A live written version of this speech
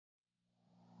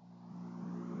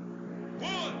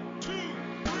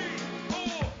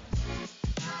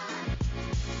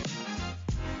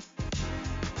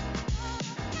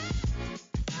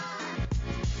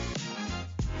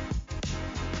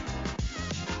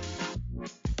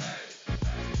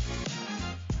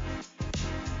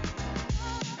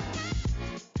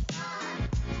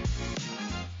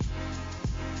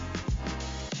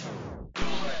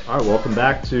All right, welcome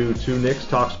back to Two Nicks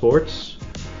Talk Sports,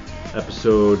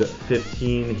 episode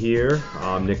 15 here.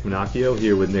 I'm Nick Minacchio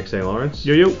here with Nick St. Lawrence.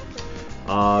 Yo. We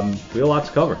have a lot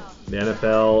to cover. The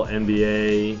NFL,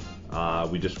 NBA.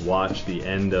 We just watched the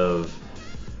end of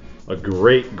a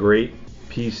great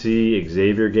PC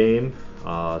Xavier game.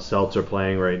 Celtics are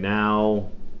playing right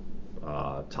now.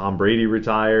 Tom Brady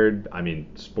retired. I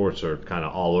mean, sports are kind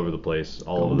of all over the place,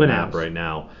 all over the map right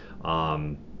now.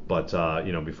 But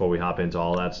before we hop into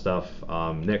all that stuff,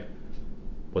 Nick,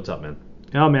 what's up, man?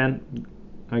 Oh, man.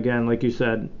 Again, like you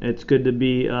said, it's good to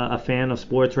be a fan of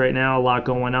sports right now. A lot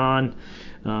going on.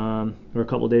 We're a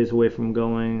couple days away from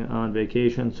going on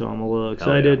vacation, so I'm a little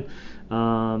excited.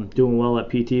 Yeah. Doing well at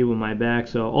PT with my back,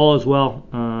 so all is well.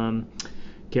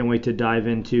 Can't wait to dive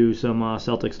into some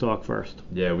Celtics talk first.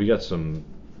 Yeah, we got some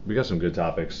good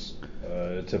topics.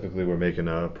 Typically, we're making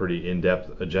a pretty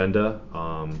in-depth agenda.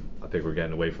 I think we're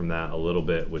getting away from that a little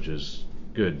bit, which is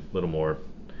good. A little more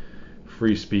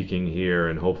free speaking here,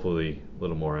 and hopefully a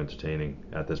little more entertaining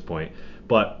at this point.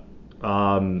 But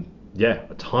a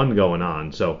ton going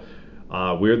on. So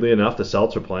weirdly enough, the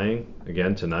Celtics are playing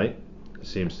again tonight. It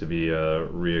seems to be a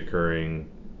reoccurring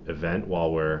event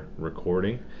while we're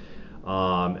recording.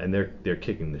 And they're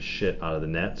kicking the shit out of the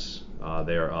Nets.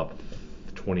 They are up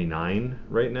 29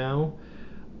 right now.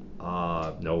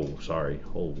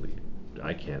 Holy,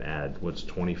 I can't add. What's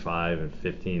 25 and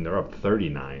 15? They're up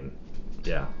 39.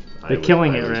 Yeah. They're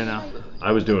killing it right now.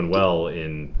 I was doing well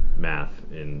in math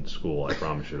in school, I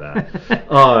promise you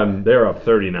that. They're up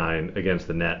 39 against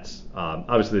the Nets.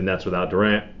 Obviously the Nets without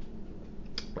Durant.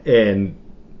 And,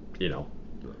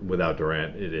 without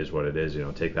Durant, it is what it is.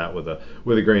 Take that with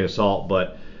a grain of salt.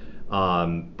 But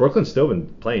Brooklyn's still been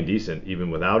playing decent even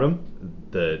without him.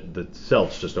 The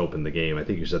Celtics just opened the game. I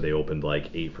think you said they opened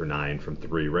like 8 for 9 from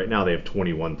 3. Right now they have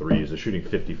 21 threes. They're shooting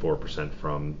 54%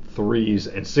 from threes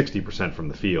and 60% from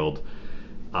the field.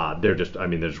 They're just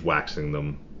waxing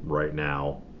them right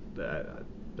now.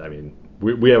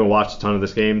 We haven't watched a ton of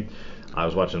this game. I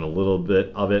was watching a little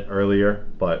bit of it earlier,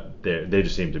 but they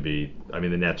just seem to be. The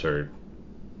Nets are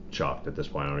chalked at this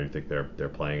point. I don't even think they're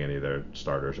playing any of their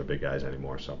starters or big guys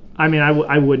anymore. So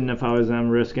I wouldn't if I was them,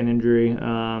 risk an injury.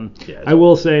 I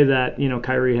will say that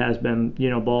Kyrie has been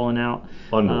balling out.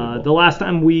 Unbelievable. The last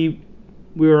time we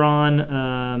were on,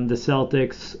 the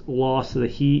Celtics lost to the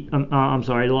Heat.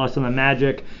 Lost to the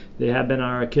Magic. They have been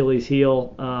our Achilles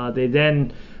heel. They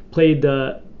then played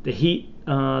the Heat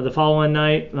the following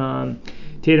night.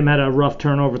 Tatum had a rough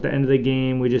turnover at the end of the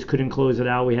game. We just couldn't close it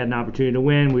out. We had an opportunity to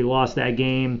win. We lost that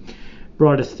game.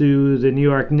 Brought us through the New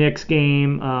York Knicks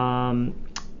game.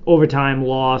 Overtime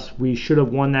loss. We should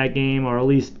have won that game or at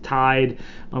least tied.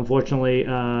 Unfortunately,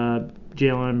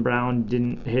 Jaylen Brown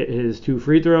didn't hit his 2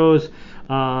 free throws.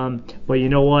 But you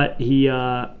know what?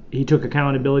 He took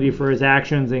accountability for his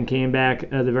actions and came back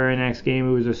the very next game.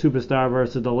 He was a superstar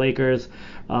versus the Lakers.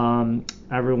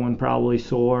 Everyone probably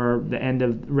saw the end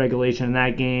of regulation in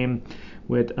that game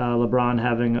with LeBron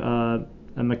having a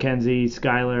Mackenzie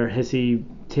Skylar hissy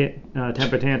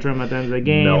temper tantrum at the end of the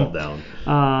game. Meltdown.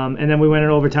 And then we went in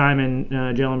overtime, and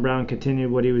Jaylen Brown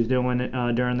continued what he was doing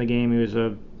during the game. He was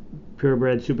a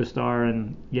purebred superstar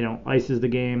and ices the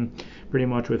game pretty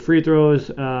much with free throws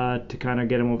to kind of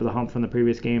get him over the hump from the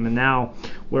previous game, and now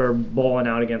we're balling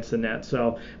out against the Nets.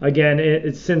 So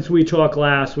again, since we talked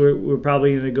last, we're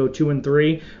probably going to go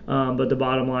 2-3, but the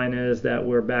bottom line is that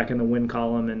we're back in the win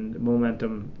column and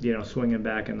momentum swinging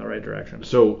back in the right direction.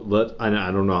 So I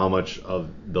don't know how much of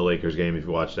the Lakers game, if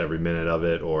you watched every minute of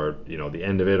it or the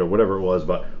end of it or whatever it was,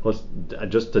 but let's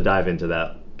just to dive into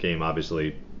that game.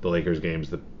 Obviously the Lakers game's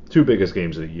the 2 biggest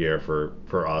games of the year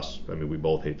for us. We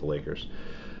both hate the Lakers.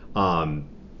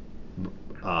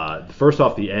 First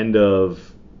off, the end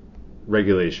of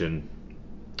regulation.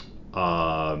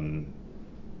 The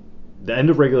end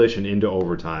of regulation into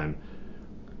overtime.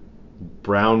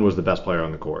 Brown was the best player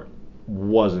on the court. I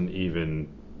don't even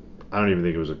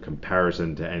think it was a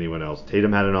comparison to anyone else.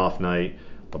 Tatum had an off night.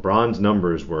 LeBron's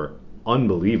numbers were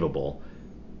unbelievable,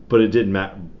 but it didn't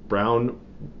matter. Brown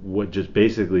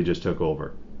basically took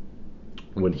over.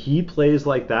 When he plays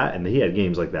like that, and he had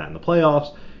games like that in the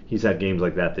playoffs, he's had games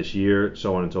like that this year,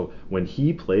 so on and so. When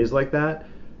he plays like that,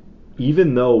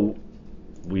 even though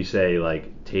we say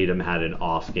like Tatum had an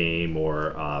off game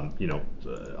or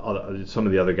some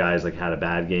of the other guys like had a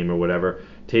bad game or whatever,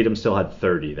 Tatum still had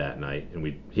 30 that night, and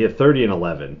he had 30 and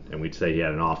 11, and we'd say he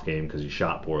had an off game because he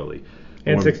shot poorly.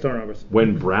 And 6 turnovers.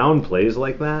 When Brown plays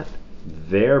like that,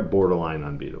 they're borderline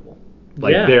unbeatable.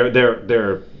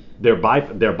 They're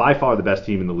by far the best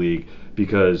team in the league,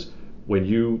 because when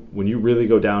you really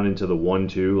go down into the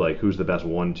 1-2, like who's the best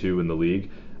 1-2 in the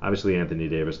league, Obviously, Anthony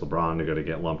Davis, LeBron are going to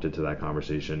get lumped into that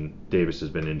conversation. Davis has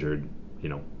been injured,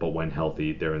 but when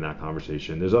healthy, they're in that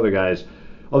conversation. There's other guys,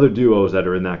 other duos that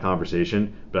are in that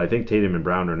conversation, but I think Tatum and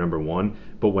Brown are number one.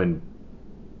 But when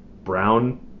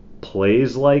Brown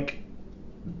plays like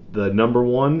the number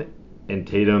one and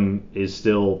Tatum is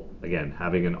still, again,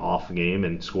 having an off game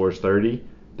and scores 30,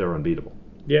 they're unbeatable.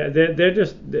 Yeah,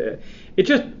 it's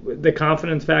just the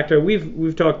confidence factor.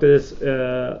 We've talked to this,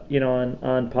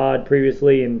 on pod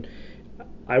previously, and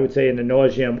I would say in the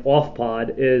nauseam off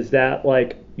pod is that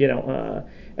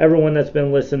everyone that's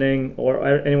been listening or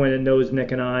anyone that knows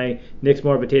Nick and I, Nick's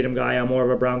more of a Tatum guy, I'm more of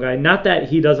a Brown guy. Not that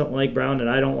he doesn't like Brown and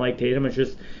I don't like Tatum. It's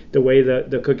just the way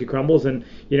the cookie crumbles, and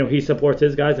he supports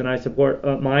his guys and I support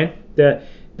mine. The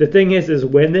thing is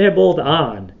when they're both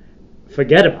on,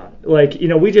 forget about it.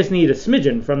 We just need a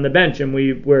smidgen from the bench and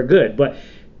we're good. But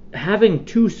having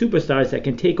two superstars that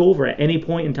can take over at any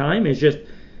point in time is just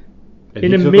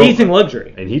an amazing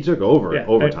luxury. And he took over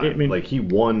overtime. He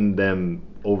won them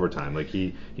overtime. I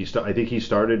think he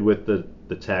started with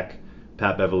the tech.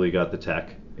 Pat Beverly got the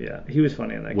tech. Yeah, he was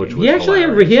funny in that game.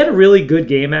 He had a really good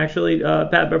game actually.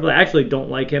 Pat Beverly. I actually don't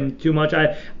like him too much.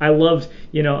 I loved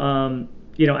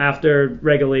after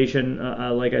regulation,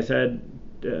 like I said,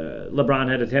 LeBron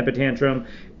had a temper tantrum,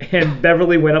 and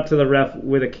Beverly went up to the ref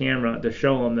with a camera to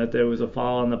show him that there was a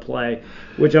foul on the play,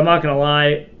 which I'm not gonna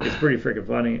lie, is pretty freaking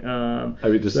funny.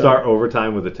 Start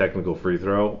overtime with a technical free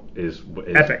throw is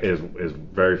epic. is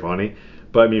very funny.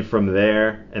 But from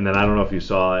there, and then I don't know if you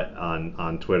saw it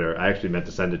on Twitter. I actually meant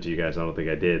to send it to you guys. I don't think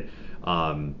I did.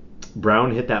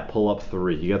 Brown hit that pull-up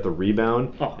three. He got the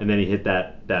rebound, and then he hit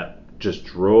that just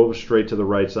drove straight to the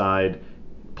right side,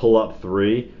 pull-up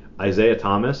three. Isaiah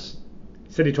Thomas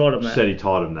said he taught him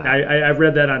that. I've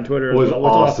read that on Twitter. It was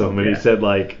awesome. And he said,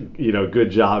 good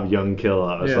job, young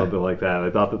killer, or something like that. I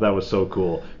thought that was so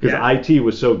cool. Because IT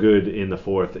was so good in the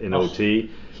fourth in OT.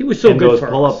 He was so good those for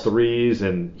pull-up us. threes,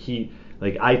 and he,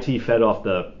 IT fed off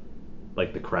the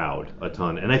crowd a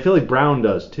ton. And I feel like Brown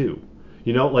does too.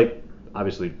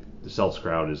 Obviously the Celtics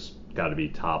crowd has got to be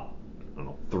top,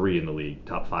 3 in the league,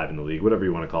 top 5 in the league, whatever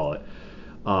you want to call it.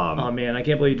 Oh man, I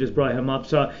can't believe you just brought him up.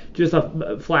 So just a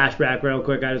flashback real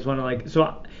quick. I just want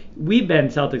to we've been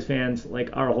Celtics fans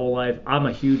our whole life. I'm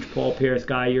a huge Paul Pierce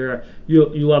guy. You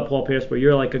love Paul Pierce, but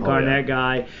you're a Garnett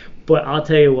guy. But I'll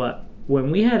tell you what,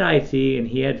 when we had IT and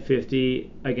he had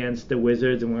 50 against the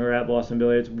Wizards and we were at Boston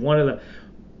Billiards, one of the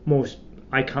most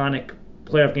iconic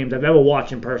playoff games I've ever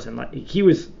watched in person. He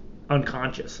was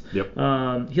unconscious. Yep.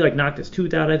 He knocked his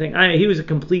tooth out, I think. He was a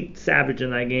complete savage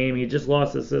in that game. He just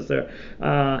lost his sister.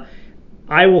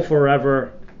 I will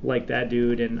forever like that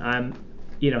dude, and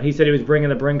he said he was bringing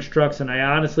the Brinks trucks, and I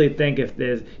honestly think if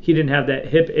he didn't have that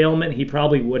hip ailment, he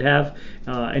probably would have,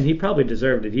 and he probably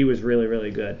deserved it. He was really,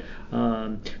 really good.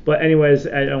 But anyways,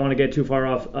 I don't want to get too far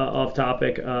off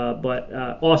topic, but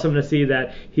awesome to see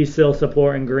that he's still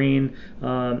supporting Green,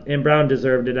 and Brown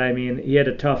deserved it. He had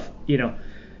a tough,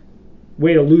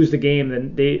 way to lose the game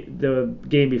than the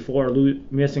game before,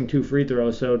 missing 2 free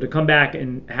throws. So to come back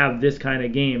and have this kind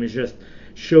of game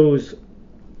shows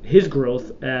his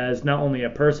growth as not only a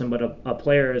person but a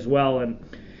player as well. And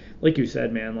like you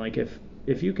said, man,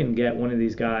 if you can get one of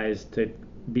these guys to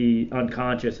be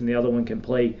unconscious and the other one can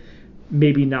play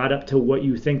maybe not up to what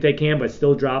you think they can but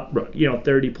still drop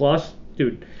 30 plus,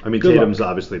 dude. Tatum's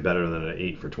obviously better than an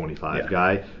 8 for 25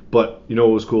 guy, but what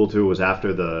was cool too was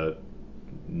after the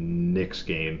Knicks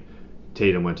game,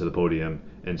 Tatum went to the podium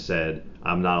and said,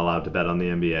 I'm not allowed to bet on the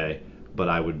NBA, but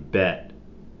I would bet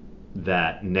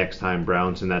that next time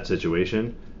Brown's in that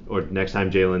situation, or next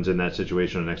time Jalen's in that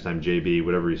situation, or next time JB,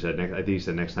 whatever he said, I think he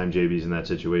said next time JB's in that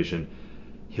situation,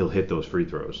 he'll hit those free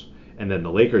throws. And then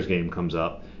the Lakers game comes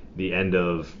up, the end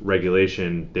of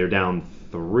regulation, they're down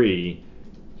 3,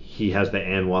 he has the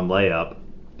and one layup,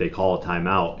 they call a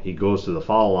timeout, he goes to the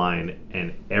foul line,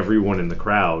 and everyone in the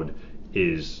crowd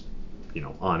is,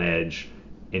 on edge,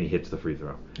 and he hits the free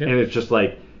throw. Yep. And it's just for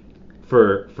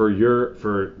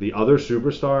the other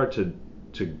superstar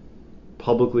to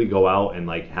publicly go out and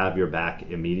have your back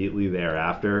immediately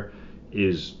thereafter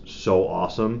is so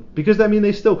awesome, because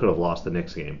they still could have lost the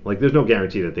Knicks game. There's no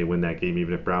guarantee that they win that game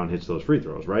even if Brown hits those free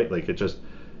throws, right? It just,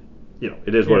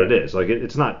 it is what it is.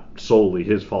 It's not solely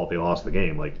his fault they lost the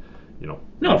game. No,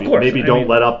 of course. Maybe don't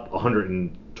let up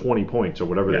 120 points or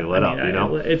whatever they let up.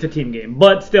 It's a team game,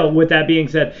 but still, with that being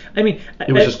said,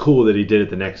 it was just cool that he did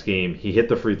it the next game. He hit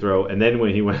the free throw, and then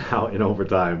when he went out in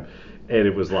overtime, and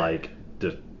it was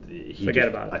he forget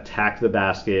about it. Attacked the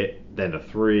basket, then a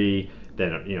 3,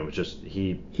 then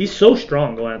he's so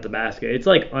strong going at the basket. It's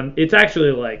it's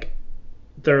actually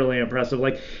thoroughly impressive.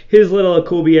 Like his little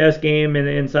Kobe-esque game in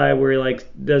the inside where he like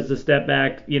does the step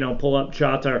back, pull up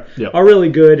shots are really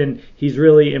good, and he's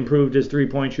really improved his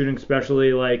 3-point shooting,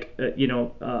 especially like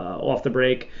off the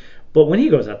break. But when he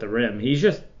goes at the rim,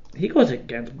 he goes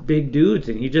against big dudes,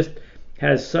 and he just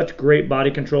has such great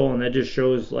body control, and that just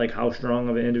shows like how strong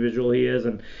of an individual he is.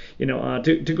 And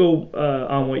to go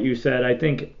on what you said, I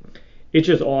think it's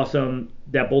just awesome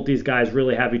that both these guys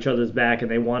really have each other's back,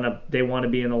 and they want to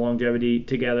be in the longevity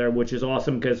together, which is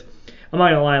awesome. Because I'm not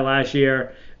gonna lie, last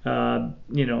year, in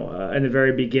the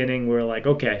very beginning, we're like,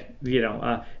 okay,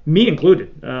 me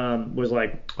included, was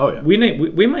like, oh yeah,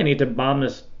 we might need to bomb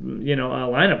this,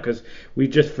 lineup, because we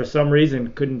just for some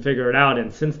reason couldn't figure it out.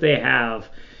 And since they have,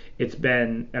 it's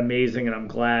been amazing, and I'm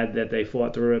glad that they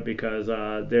fought through it, because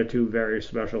they're two very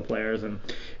special players. And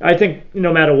I think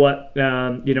no matter what,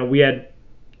 we had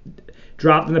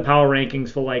dropped in the power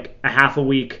rankings for like a half a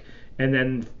week, and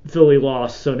then Philly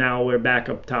lost, so now we're back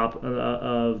up top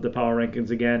of the power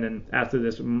rankings again. And after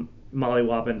this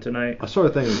mollywhopping tonight, I saw a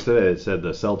thing today that said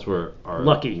the Celtics are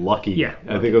lucky. Yeah,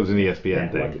 I think it was an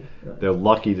ESPN thing. Lucky. They're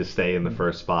lucky to stay in the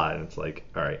first spot, and it's like,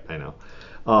 all right, I know.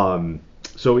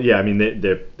 So yeah, I mean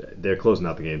they're closing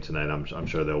out the game tonight. I'm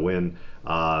sure they'll win.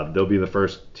 They'll be the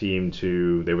first team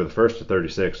to. They were the first to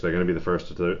 36. They're going to be the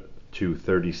first to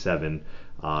 37.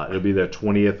 It'll be their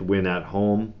 20th win at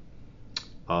home.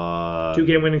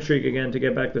 2-game winning streak again to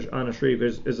get back on a streak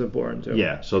is important too.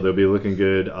 Yeah, so they'll be looking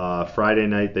good. Friday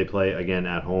night they play again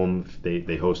at home.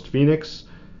 They host Phoenix.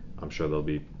 I'm sure they'll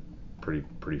be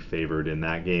pretty favored in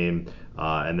that game.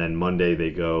 And then Monday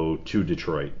they go to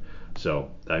Detroit.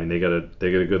 So I mean they got a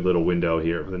good little window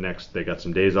here for the next. They got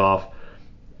some days off.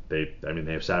 They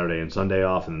have Saturday and Sunday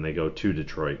off, and then they go to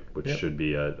Detroit, which should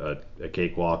be a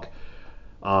cakewalk.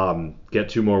 Get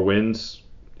 2 more wins.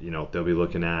 They'll be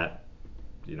looking at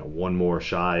one more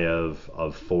shy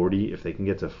of 40. If they can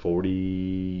get to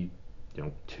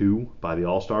 42 by the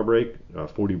All-Star break,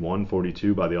 41,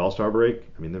 42 by the All-Star break.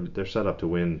 I mean they're set up to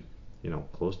win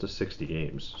close to 60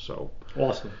 games. So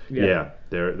awesome. Yeah,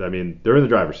 they're in the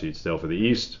driver's seat still for the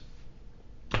East.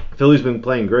 Philly's been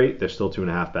playing great. They're still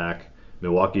 2.5 back.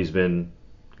 Milwaukee's been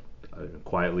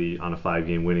quietly on a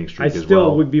 5-game winning streak as well. I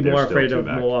still would be more afraid of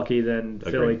Milwaukee than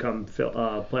Philly come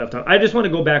playoff time. I just want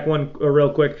to go back one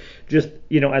real quick, just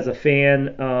as a fan,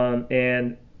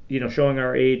 and showing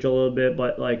our age a little bit,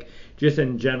 but like just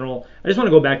in general, I just want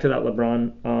to go back to that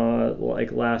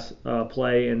LeBron last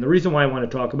play. And the reason why I want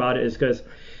to talk about it is because,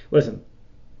 listen,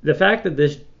 the fact that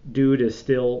this dude is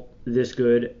still this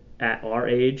good at our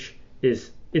age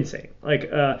is insane.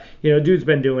 Dude's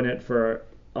been doing it for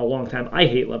a long time. I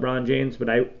hate LeBron James, but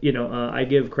I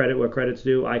give credit where credit's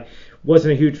due. I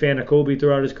wasn't a huge fan of Kobe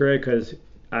throughout his career because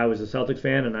I was a Celtics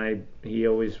fan, and he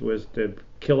always was the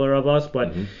killer of us.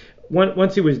 But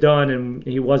once he was done and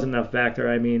he wasn't that factor,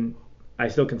 I mean, I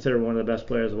still consider him one of the best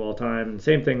players of all time. And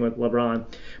same thing with LeBron.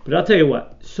 But I'll tell you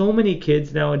what, so many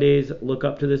kids nowadays look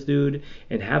up to this dude,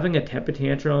 and having a temper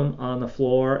tantrum on the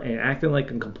floor and acting like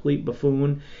a complete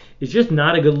buffoon is just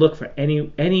not a good look for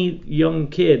any young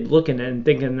kid looking and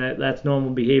thinking that that's normal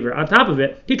behavior. On top of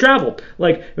it, he traveled.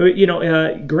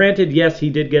 Granted, yes, he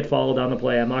did get fouled on the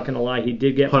play. I'm not going to lie, he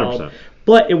did get 100%. fouled.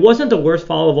 But it wasn't the worst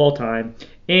foul of all time,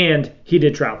 and he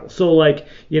did travel. So,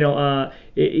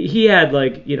 he had,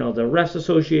 the refs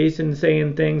association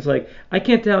saying things like, I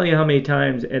can't tell you how many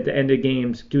times at the end of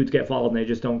games dudes get fouled and they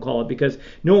just don't call it because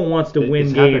no one wants to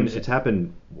win games. It's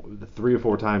happened 3 or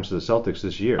 4 times to the Celtics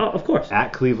this year. Oh, of course.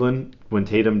 At Cleveland, when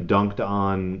Tatum dunked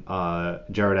on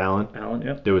Jared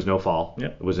Allen, there was no foul.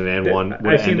 Yep. It was an and one.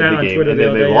 I've seen that on game, Twitter and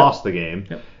then they lost the game.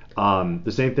 Yep.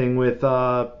 The same thing with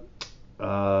the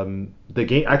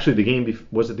game. Actually,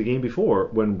 was it the game before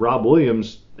when Rob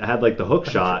Williams had the hook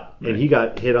shot and he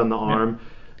got hit on the arm?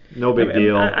 No big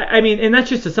deal. I mean, and that's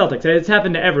just the Celtics. It's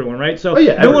happened to everyone, right? So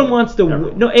no one wants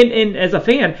to. No, and as a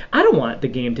fan, I don't want the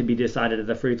game to be decided at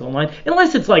the free throw line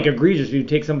unless it's egregious. You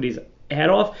take somebody's head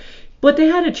off. But they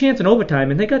had a chance in overtime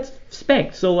and they got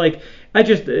spanked. So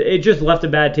it just left a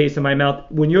bad taste in my mouth.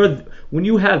 When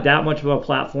you have that much of a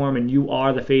platform and you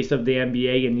are the face of the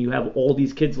NBA and you have all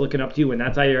these kids looking up to you and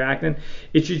that's how you're acting,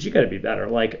 it's just you got to be better.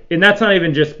 And that's not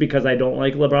even just because I don't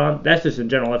like LeBron. That's just in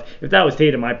general. If that was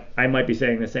Tatum, I might be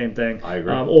saying the same thing. I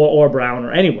agree. Or Brown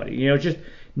or anybody. Just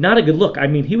not a good look. I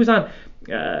mean, he was on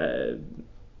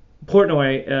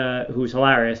Portnoy, who's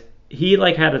hilarious. He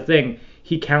had a thing.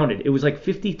 He counted. It was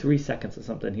 53 seconds or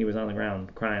something. He was on the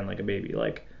ground crying like a baby.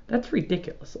 That's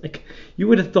ridiculous. You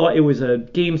would have thought it was a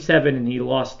game 7 and he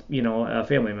lost, a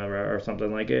family member or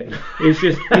something. It's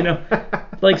just,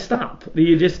 Like, stop.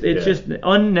 It's just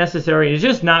unnecessary. It's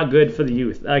just not good for the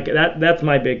youth. Like that's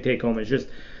my big take home. It's just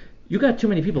you got too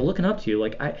many people looking up to you.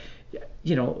 Like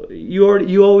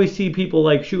you always see people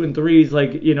like shooting threes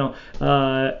like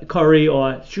Curry,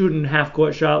 or shooting half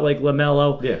court shot like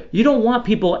LaMelo. Yeah. You don't want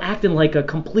people acting like a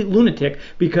complete lunatic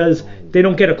because they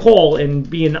don't get a call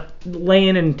and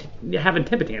laying and having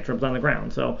temper tantrums on the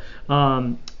ground. So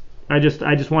I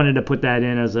just wanted to put that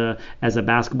in as a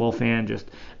basketball fan. Just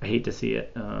I hate to see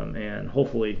it, and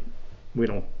hopefully we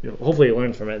don't. Hopefully he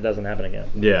learns from it. It doesn't happen again.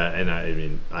 Yeah, and I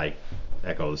mean I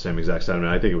echo the same exact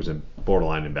sentiment. I think it was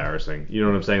borderline embarrassing. You know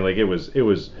what I'm saying? Like it was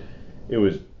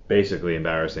basically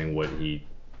embarrassing what he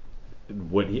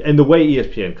and the way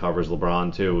ESPN covers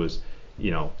LeBron too was,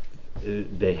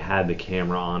 they had the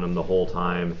camera on him the whole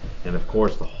time, and of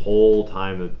course the whole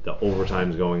time that the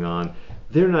overtime's going on,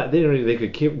 they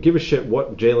could give a shit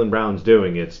what Jaylen Brown's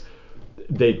doing. It's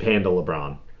they pan to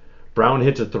LeBron. Brown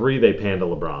hits a three, they pan to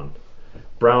LeBron.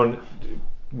 Brown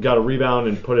got a rebound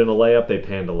and put in a layup, they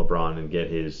pan to LeBron and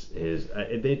get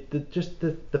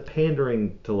the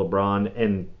pandering to LeBron.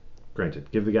 And granted,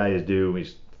 give the guy his due.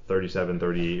 He's 37,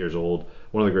 38 years old,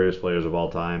 one of the greatest players of all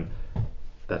time.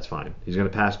 That's fine. He's going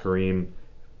to pass Kareem,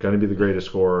 going to be the greatest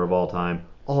scorer of all time.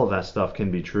 All of that stuff can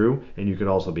be true, and you could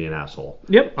also be an asshole.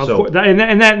 Yep, of course.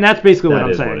 And that's basically what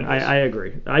I'm saying. What I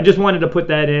agree. I just wanted to put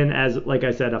that in as, like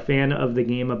I said, a fan of the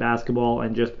game of basketball,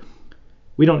 and just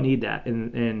we don't need that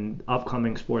in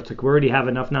upcoming sports. Like, we already have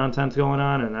enough nonsense going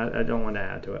on, and I don't want to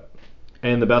add to it.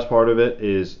 And the best part of it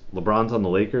is LeBron's on the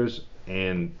Lakers,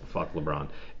 and fuck LeBron.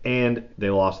 And they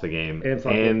lost the game.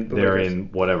 And they're in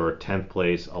whatever, 10th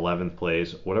place, 11th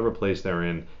place, whatever place they're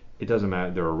in. It doesn't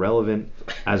matter. They're irrelevant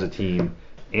as a team.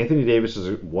 Anthony Davis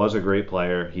was a great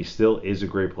player. He still is a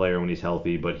great player when he's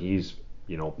healthy, but he's,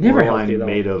 borderline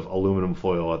made of aluminum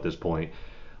foil at this point.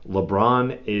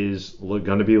 LeBron is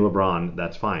going to be LeBron.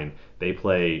 That's fine. They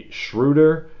play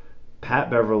Schroeder, Pat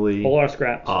Beverly, all our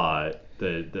scraps.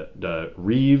 The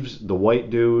Reeves, the white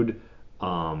dude,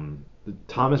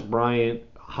 Thomas Bryant,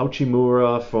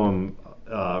 Hachimura from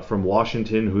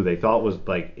Washington, who they thought was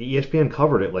like ESPN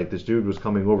covered it like this dude was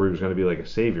coming over. He was going to be like a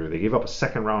savior. They gave up a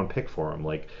second round pick for him.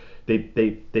 Like they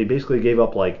basically gave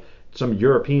up like some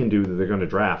European dude that they're going to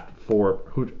draft for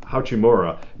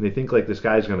Hachimura, and they think like this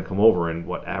guy's going to come over and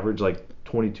average like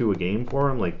 22 a game for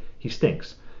him. Like, he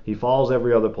stinks. He falls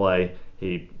every other play.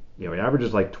 He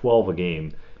averages like 12 a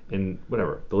game. And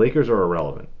whatever, the Lakers are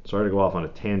irrelevant. Sorry to go off on a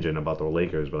tangent about the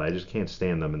Lakers, but I just can't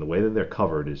stand them. And the way that they're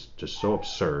covered is just so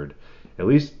absurd. At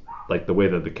least, like, the way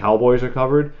that the Cowboys are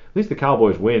covered, at least the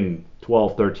Cowboys win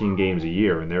 12, 13 games a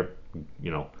year, and they're,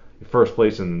 first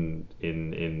place in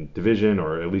division,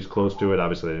 or at least close to it.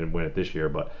 Obviously, they didn't win it this year,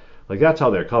 but, like, that's how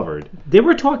they're covered. They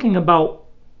were talking about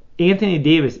Anthony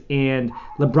Davis and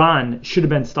LeBron should have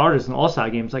been starters in All-Star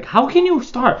games. Like, how can you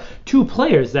start two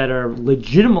players that are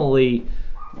legitimately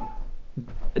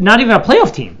not even a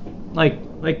playoff team? Like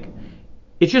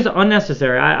it's just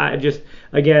unnecessary. I just,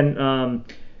 again,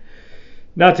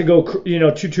 not to go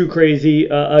too crazy.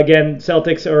 Again,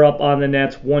 Celtics are up on the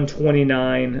Nets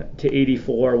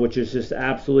 129-84, which is just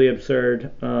absolutely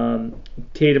absurd.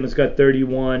 Tatum has got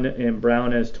 31 and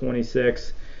Brown has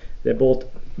 26. They're both.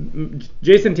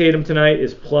 Jason Tatum tonight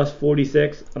is plus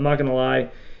 46. I'm not gonna lie.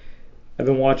 I've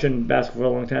been watching basketball for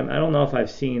a long time. I don't know if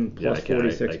I've seen plus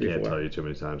 46 before. I can't tell you too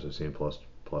many times I've seen plus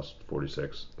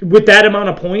 46. With that amount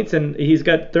of points, and he's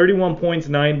got 31 points,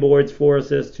 9 boards, 4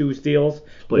 assists, 2 steals,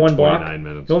 1 block.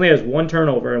 Minutes. He only has 1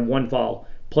 turnover and 1 foul.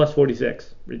 Plus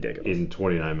 46. Ridiculous. In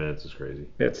 29 minutes is crazy.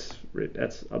 That's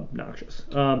obnoxious.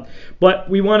 But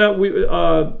we want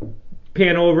to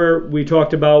pan over. We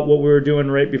talked about what we were doing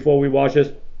right before we watched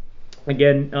this.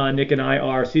 Again, Nick and I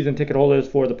are season ticket holders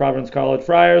for the Providence College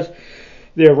Friars.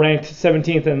 They're ranked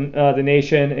 17th in the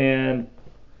nation, and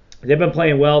they've been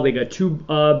playing well. They got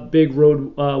 2 big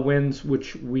road wins,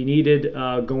 which we needed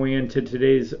going into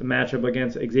today's matchup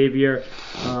against Xavier.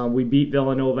 We beat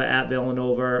Villanova at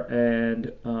Villanova,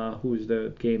 and who's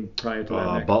the game prior to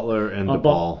that? Butler and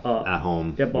DePaul at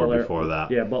home. Yeah, Butler. Before that.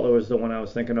 Yeah, Butler was the one I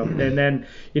was thinking of. And then,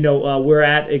 we're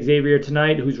at Xavier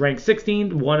tonight, who's ranked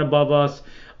 16th, 1 above us.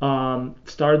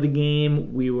 Started the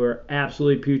game, we were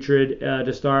absolutely putrid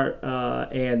to start,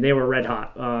 and they were red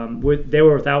hot. They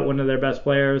were without one of their best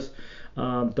players.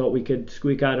 Thought we could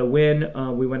squeak out a win.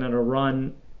 We went on a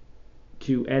run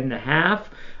to end the half.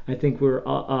 I think we're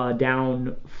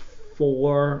down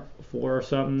 4 or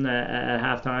something at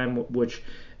halftime, which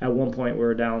at one point we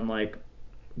were down like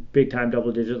big time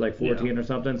double digits, like 14 or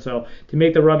something. So to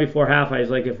make the run before half, I was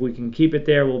like, if we can keep it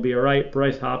there, we'll be all right.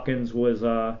 Bryce Hopkins was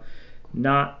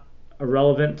not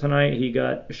irrelevant tonight. He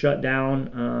got shut down,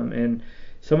 and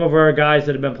some of our guys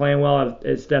that have been playing well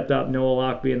have stepped up. Noah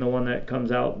Locke being the one that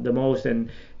comes out the most, and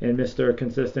Mr.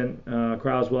 Consistent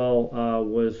Croswell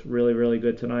was really, really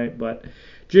good tonight. But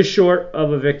just short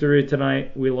of a victory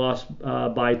tonight. We lost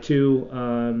by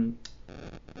 2.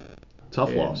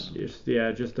 Tough loss.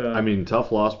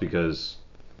 Tough loss because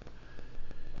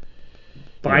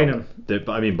Bynum.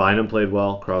 Bynum played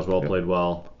well. Croswell played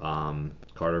well.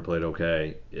 Carter played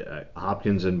okay.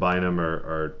 Hopkins and Bynum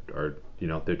are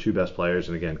their two best players,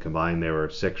 and again combined they were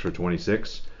 6 for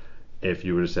 26. If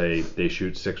you were to say they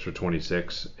shoot 6 for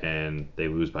 26 and they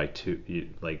lose by 2,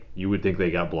 you would think they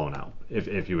got blown out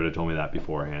if you would have told me that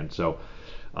beforehand. So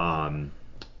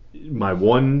my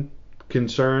one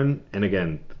concern, and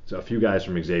again a few guys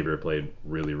from Xavier played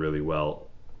really, really well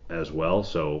as well.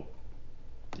 So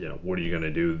what are you going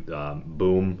to do?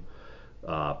 Boom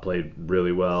played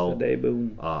really well.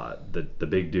 Boom. The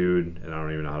big dude, and I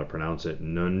don't even know how to pronounce it,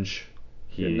 Nunge.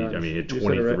 He hit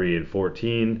 23 and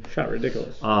 14. Shot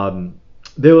ridiculous.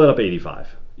 They let up 85.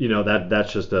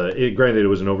 That's just granted it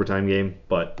was an overtime game,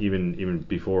 but even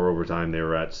before overtime they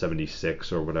were at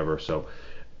 76 or whatever. So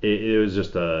it was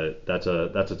just that's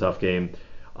a tough game.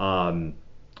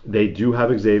 They do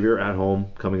have Xavier at home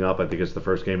coming up. I think it's the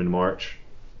first game in March,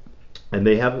 and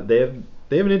they have an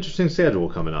interesting schedule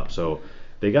coming up. So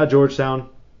they got Georgetown,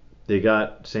 they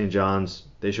got St. John's.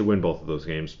 They should win both of those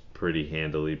games pretty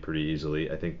handily, pretty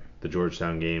easily. I think the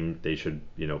Georgetown game they should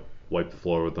wipe the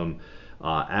floor with them.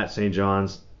 At St.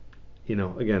 John's,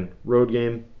 again road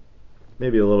game,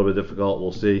 maybe a little bit difficult.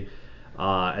 We'll see.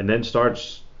 And then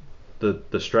starts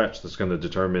the stretch that's going to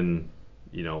determine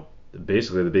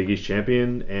basically the Big East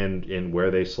champion and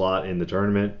where they slot in the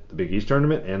tournament, the Big East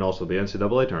tournament, and also the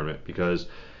NCAA tournament, because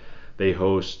they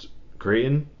host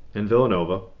Creighton and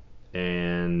Villanova,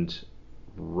 and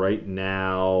right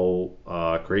now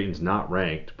Creighton's not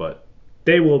ranked, but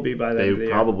they will be by then. They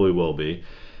probably will be,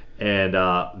 and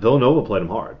Villanova played them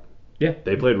hard. Yeah,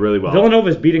 they played really well.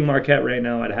 Villanova's beating Marquette right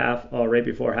now at half, right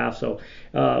before half. So,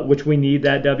 which we need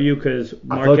that W because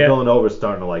Marquette. I feel like Villanova's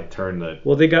starting to turn the.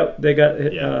 Well, they got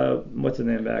what's the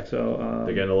name back? So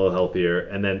they're getting a little healthier,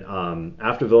 and then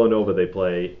after Villanova they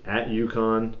play at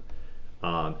UConn,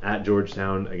 at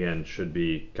Georgetown. Again, should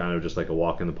be kind of just like a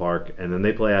walk in the park, and then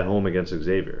they play at home against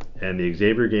Xavier, and the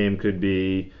Xavier game could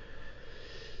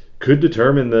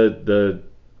determine the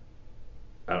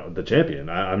champion.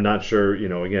 I'm not sure,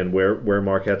 again, where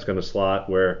Marquette's going to slot,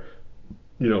 where,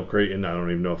 Creighton, I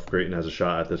don't even know if Creighton has a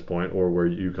shot at this point, or where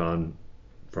UConn,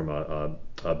 from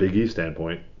a Big East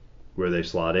standpoint, where they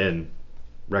slot in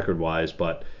record-wise.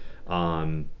 But,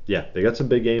 they got some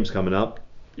big games coming up.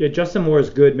 Yeah, Justin Moore is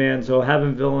good, man. So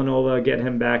having Villanova, get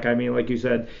him back, like you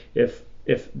said, if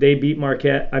they beat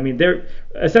Marquette, they're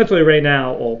essentially right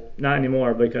now, well, not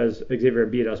anymore because Xavier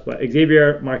beat us, but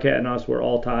Xavier, Marquette, and us were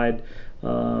all tied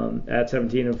at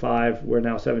 17-5. We're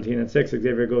now 17-6.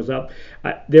 Xavier goes up.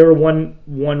 They were one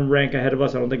rank ahead of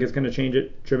us. I don't think it's going to change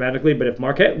it dramatically, but if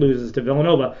Marquette loses to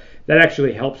Villanova, that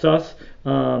actually helps us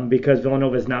because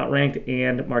Villanova is not ranked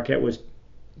and Marquette was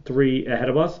 3 ahead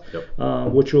of us,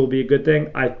 which will be a good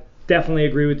thing. I definitely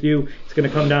agree with you. It's going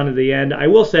to come down to the end. I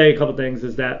will say a couple things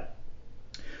is that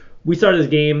we started this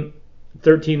game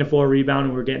 13-4 rebound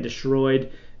and we were getting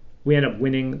destroyed. We end up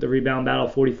winning the rebound battle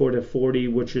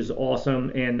 44-40, which is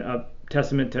awesome and a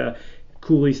testament to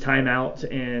Cooley's timeouts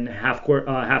and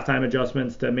halftime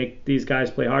adjustments to make these guys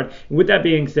play hard. And with that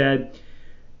being said,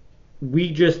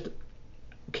 we just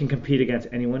can compete against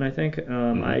anyone, I think.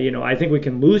 I think we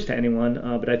can lose to anyone,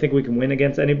 but I think we can win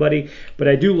against anybody. But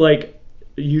I do like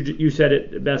you said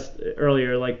it best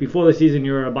earlier. Like before the season,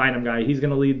 you're a Bynum guy. He's going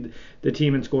to lead the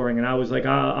team in scoring, and I was like,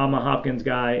 I'm a Hopkins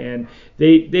guy. And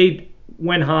they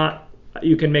went hot.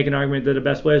 You can make an argument they're the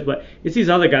best players, but it's these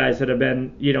other guys that have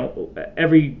been,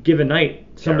 every given night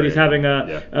somebody's having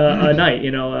a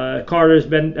night. Carter's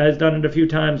has done it a few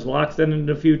times. Locke's done it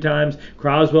a few times.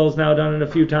 Croswell's now done it a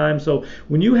few times. So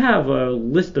when you have a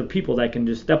list of people that can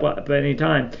just step up at any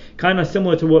time, kind of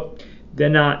similar to what they're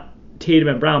not Tatum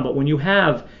and Brown, but when you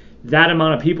have that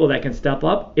amount of people that can step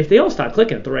up, if they all start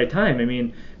clicking at the right time,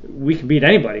 we can beat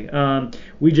anybody.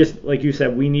 We just, like you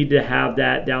said, we need to have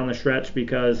that down the stretch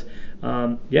because,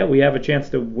 we have a chance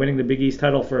to winning the Big East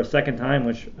title for a second time,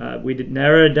 which we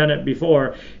never had done it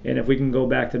before. And if we can go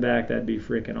back to back, that'd be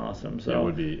freaking awesome. So it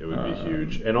would be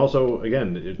huge. And also,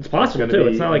 again, it's possible too.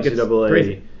 It's not like it's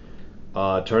crazy.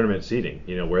 Tournament seeding.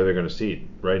 Where they're going to seed.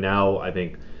 Right now, I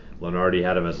think Lenardi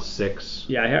had him as 6.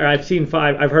 Yeah, I've seen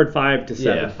 5. I've heard 5 to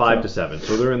 7. Yeah, 5 to 7.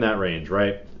 So they're in that range,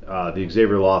 right? The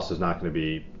Xavier loss is not going to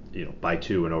be, by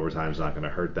 2 in overtime is not going to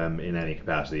hurt them in any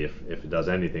capacity. If it does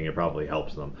anything, it probably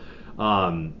helps them.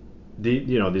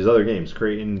 these other games,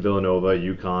 Creighton, Villanova,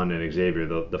 UConn, and Xavier,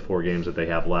 the 4 games that they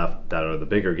have left that are the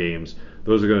bigger games,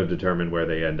 those are going to determine where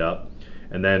they end up.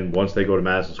 And then once they go to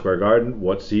Madison Square Garden,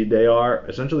 what seed they are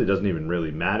essentially doesn't even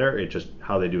really matter. It's just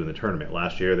how they do in the tournament.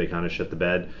 Last year they kind of shit the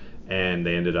bed, and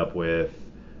they ended up with,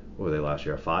 what were they last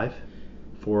year? 5,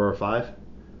 4 or 5?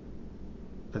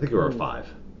 I think they were a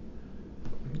 5.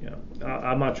 Yeah,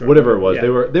 I'm not sure. Whatever it was, Yeah.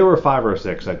 they were a 5 or a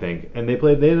 6, I think, and they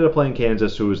ended up playing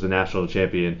Kansas, who was the national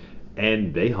champion,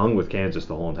 and they hung with Kansas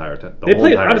the whole entire time. They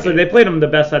played them the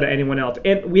best out of anyone else,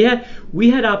 and we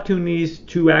had opportunities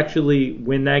to actually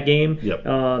win that game. Yep.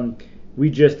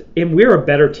 We're a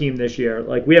better team this year.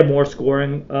 Like, we have more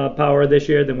scoring power this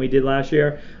year than we did last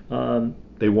year.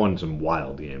 They won some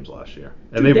wild games last year,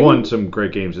 and they've won some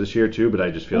great games this year too. But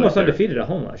I just feel almost like undefeated at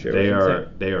home last year. They are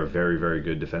very, very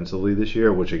good defensively this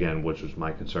year, which was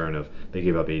my concern of they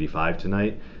gave up 85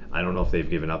 tonight. I don't know if they've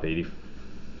given up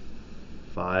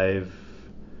 85.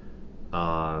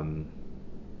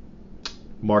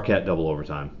 Marquette double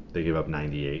overtime. They gave up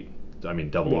 98. I mean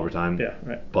double overtime. Yeah,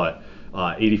 right. But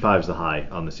 85 is the high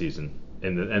on the season,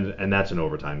 and that's an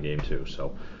overtime game too.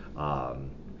 So.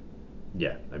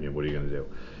 Yeah, I mean, what are you going to do?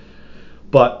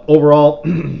 But overall,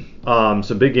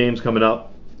 some big games coming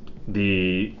up.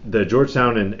 The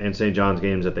Georgetown and St. John's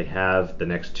games that they have, the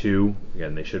next 2,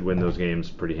 again, they should win those games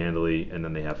pretty handily, and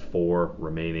then they have 4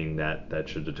 remaining that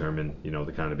should determine,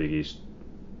 the kind of Big East.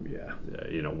 Yeah,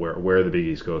 where the Big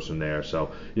East goes from there.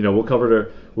 So, we'll cover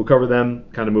them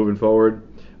kind of moving forward.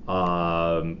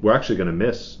 We're actually going to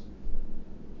miss.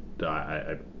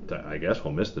 I guess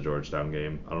we'll miss the Georgetown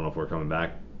game. I don't know if we're coming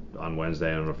back on Wednesday.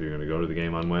 I don't know if you're going to go to the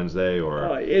game on Wednesday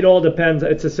or. It all depends.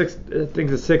 It's a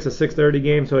 6:30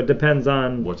 game, so it depends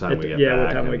on what time we get back. Yeah,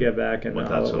 what time we get back and what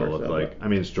how that's it going to works look out. like. I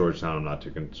mean, it's Georgetown. I'm not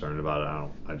too concerned about it.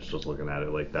 I'm just looking at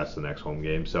it like that's the next home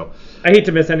game. So. I hate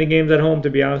to miss any games at home. To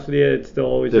be honest with you, it's still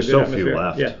always there's a good so atmosphere. few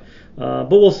left. Yeah, but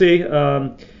we'll see.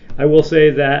 I will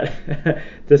say that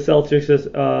the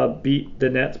Celtics beat the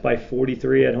Nets by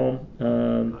 43 at home.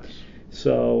 Nice.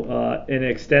 So and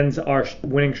it extends our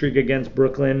winning streak against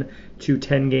Brooklyn to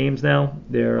 10 games now.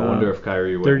 They're I wonder if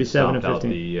Kyrie went 37 and and stomped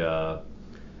 15. out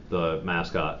the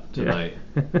mascot tonight.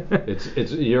 Yeah.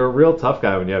 it's you're a real tough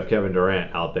guy when you have Kevin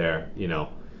Durant out there,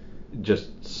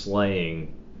 just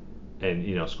slaying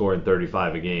and scoring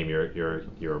 35 a game.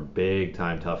 You're a big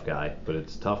time tough guy, but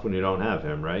it's tough when you don't have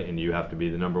him, right? And you have to be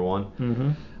the number one.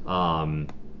 Mm-hmm.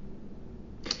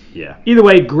 Yeah. Either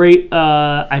way, great.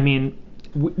 I mean,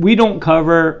 we don't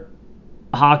cover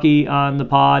hockey on the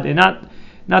pod, and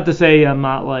not to say I'm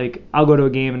not like I'll go to a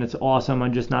game and it's awesome.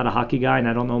 I'm just not a hockey guy and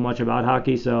I don't know much about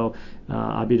hockey, so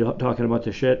I'll be talking a bunch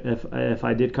of shit if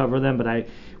I did cover them. But I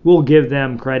will give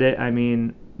them credit. I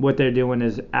mean, what they're doing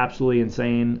is absolutely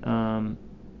insane.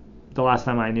 The last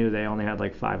time I knew, they only had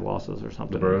like 5 losses or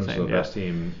something. The Bruins are the yeah. best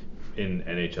team in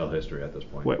NHL history at this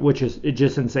point. Which is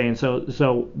just insane.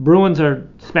 So Bruins are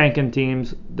spanking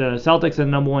teams. The Celtics are the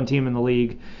number 1 team in the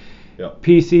league. Yep.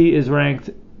 PC is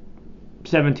ranked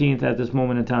 17th at this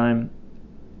moment in time.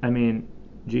 I mean,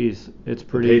 geez, it's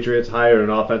pretty. The Patriots hired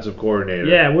an offensive coordinator.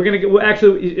 Yeah, we're gonna get. Well,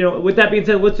 actually, with that being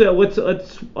said, let's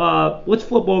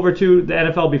flip over to the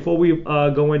NFL before we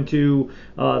go into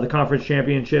the conference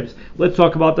championships. Let's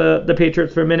talk about the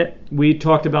Patriots for a minute. We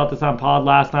talked about this on pod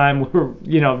last time. We're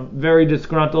very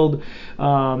disgruntled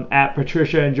at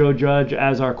Patricia and Joe Judge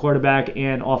as our quarterback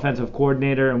and offensive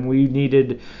coordinator, and we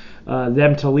needed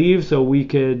them to leave so we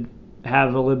could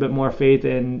have a little bit more faith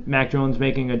in Mac Jones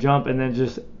making a jump, and then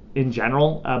just in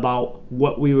general about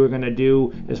what we were going to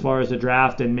do as far as the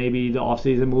draft and maybe the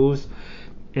offseason moves.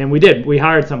 And we did. We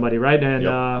hired somebody, right?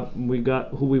 And we got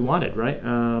who we wanted, right?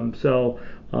 So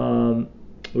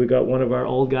we got one of our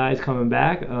old guys coming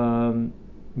back,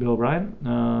 Bill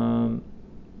O'Brien.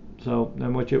 So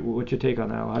then what's your take on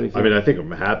that? How do you feel? I mean, I think I'm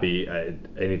happy.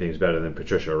 Anything's better than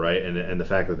Patricia, right? And the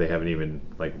fact that they haven't even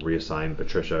reassigned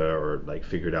Patricia or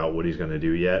figured out what he's going to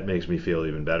do yet makes me feel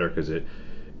even better, because it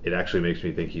actually makes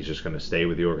me think he's just going to stay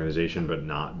with the organization but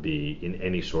not be in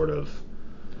any sort of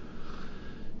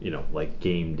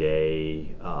game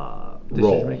day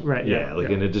role. Right. Yeah,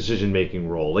 in a decision-making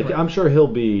role. Right. I'm sure he'll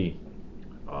be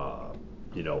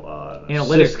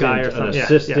analytics guy or something. An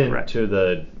assistant to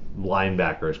the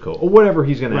linebackers coach or whatever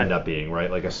he's going to end up being, right?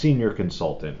 Like a senior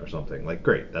consultant or something.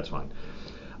 Great, that's fine.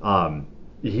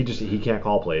 He can't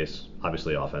call plays,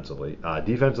 obviously offensively.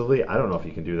 Defensively, I don't know if he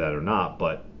can do that or not,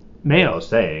 but Mayo was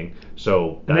saying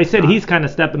so. And they said he's kind of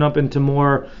stepping up into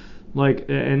more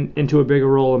into a bigger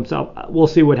role himself. We'll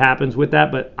see what happens with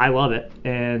that, but I love it.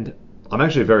 And I'm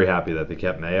actually very happy that they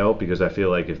kept Mayo, because I feel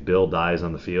like if Bill dies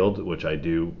on the field, which I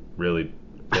do really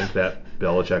think that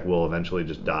Belichick will eventually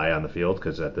just die on the field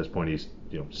because at this point he's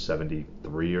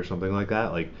 73 or something like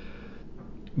that. Like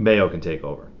Mayo can take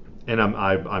over, and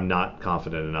I'm not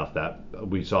confident enough that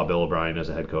we saw Bill O'Brien as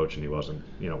a head coach and he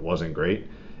wasn't great,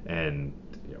 and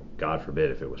God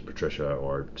forbid if it was Patricia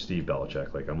or Steve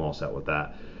Belichick. Like I'm all set with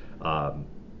that.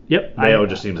 Yep. Mayo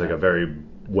just seems like a very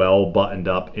well buttoned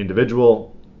up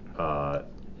individual.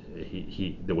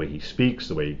 He the way he speaks,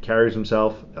 the way he carries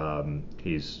himself.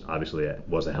 He's obviously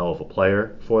was a hell of a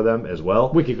player for them as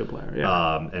well. Wicked good player,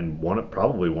 yeah. And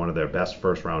probably one of their best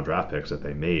first round draft picks that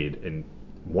they made. And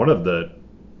one of the,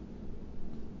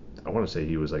 I want to say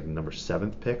he was like number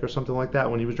 7th pick or something like that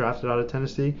when he was drafted out of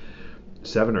Tennessee,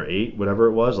 7 or 8, whatever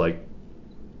it was. Like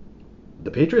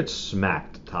the Patriots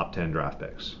smacked top 10 draft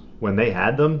picks when they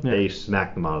had them. Yeah. They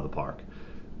smacked them out of the park.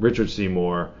 Richard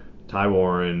Seymour, Ty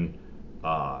Warren.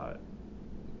 I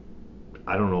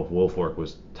don't know if Wilfork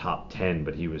was top 10,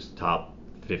 but he was top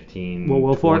 15,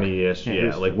 20-ish.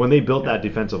 Yeah, like when they built that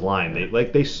defensive line,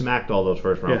 they smacked all those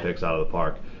first round picks out of the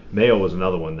park. Mayo was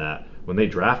another one that when they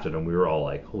drafted him, we were all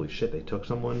like, holy shit, they took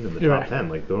someone in the top 10.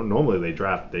 Like normally they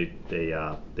draft, they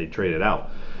trade it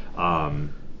out.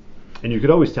 And you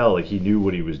could always tell like he knew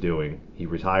what he was doing. He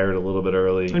retired a little bit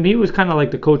early. And he was kind of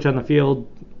like the coach on the field.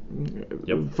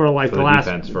 For like the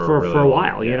last for a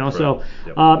while,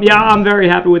 I'm very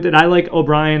happy with it. I like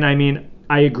O'Brien. I mean,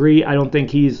 I agree. I think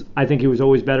he was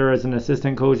always better as an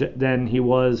assistant coach than he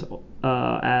was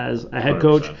as a head 100%.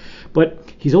 Coach.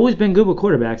 But he's always been good with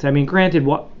quarterbacks. I mean, granted,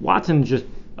 Watson's just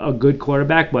a good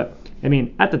quarterback, but I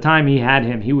mean, at the time he had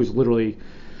him, he was literally,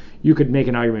 you could make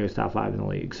an argument he was top 5 in the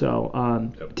league.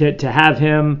 So to have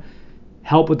him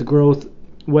help with the growth,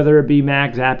 whether it be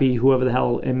Mac, Zappy, whoever the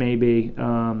hell it may be,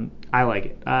 I like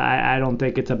it. I don't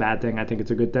think it's a bad thing. I think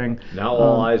it's a good thing. Now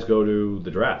all eyes go to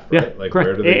the draft, right? Yeah, like, correct.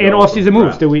 Where do they and off-season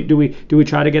moves. Do we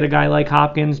try to get a guy like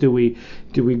Hopkins? Do we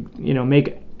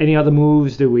make any other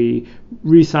moves? Do we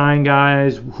re-sign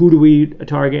guys? Who do we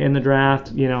target in the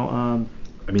draft?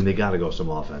 I mean, they got to go some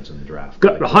offense in the draft.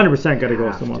 100% got to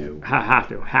go some offense. Have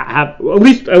to.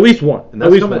 At least one. And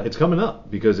that's coming. It's coming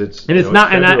up because it's. And it's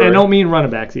not. And I don't mean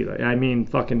running backs either. I mean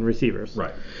fucking receivers.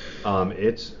 Right.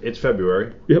 It's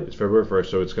February. Yep. It's February 1st,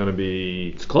 so it's going to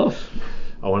be. It's close.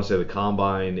 I want to say the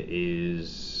combine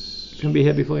is. It's going to be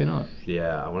here before you know it.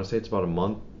 Yeah, I want to say it's about a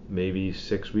month, maybe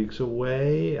 6 weeks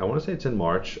away. I want to say it's in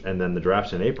March, and then the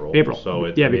draft's in April. So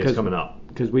it's coming up.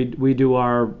 Because we do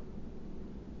our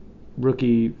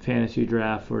rookie fantasy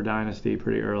draft for Dynasty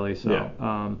pretty early, so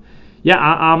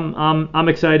I'm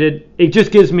excited. It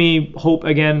just gives me hope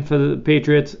again for the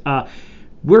Patriots.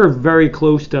 We're very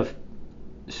close to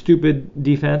stupid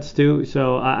defense too,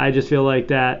 so I just feel like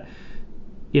that.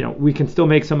 We can still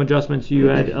make some adjustments. You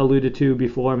had alluded to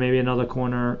before, maybe another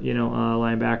corner,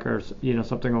 linebacker,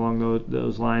 something along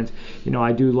those lines.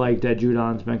 I do like that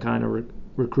Judon's been kind of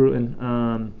recruiting.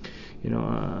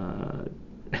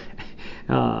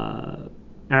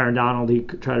 Aaron Donald, he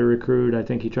tried to recruit. I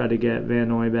think he tried to get Van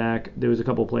Noy back. There was a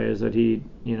couple players that he,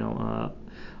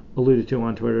 alluded to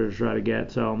on Twitter to try to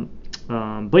get. So,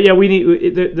 but yeah, we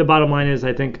need. The bottom line is,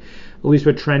 I think, at least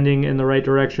we're trending in the right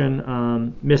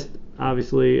direction. Missed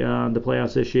obviously the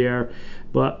playoffs this year,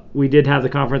 but we did have the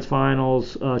conference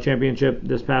finals championship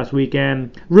this past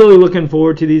weekend. Really looking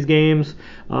forward to these games.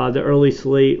 The early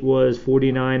slate was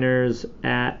 49ers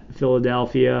at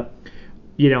Philadelphia.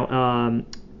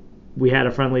 We had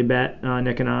a friendly bet,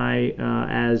 Nick and I,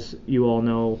 as you all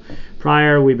know.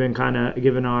 Prior, we've been kind of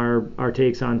giving our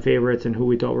takes on favorites and who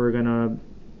we thought we were gonna,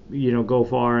 go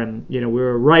far, and we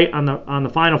were right on the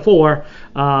Final Four.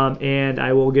 And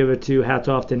I will give it to hats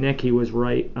off to Nick. He was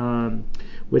right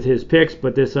with his picks,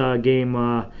 but this game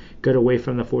got away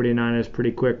from the 49ers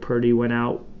pretty quick. Purdy went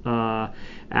out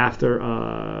after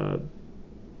a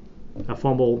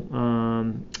fumble,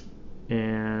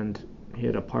 and he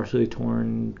had a partially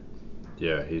torn.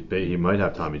 Yeah, he might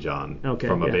have Tommy John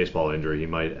from a baseball injury. He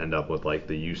might end up with like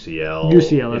the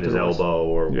UCL in his elbow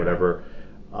or whatever.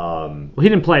 Well, he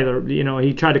didn't play.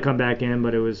 He tried to come back in,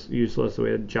 but it was useless. So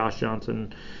we had Josh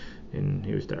Johnson, and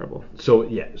he was terrible. So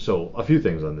a few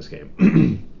things on this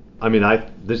game. I mean,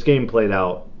 this game played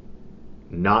out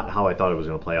not how I thought it was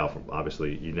going to play out.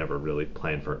 Obviously, you never really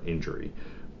plan for injury,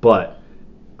 but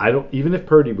even if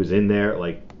Purdy was in there,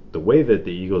 like. The way that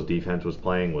the Eagles' defense was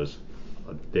playing was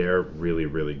they're really,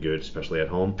 really good, especially at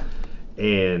home.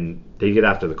 And they get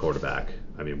after the quarterback.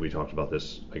 I mean, we talked about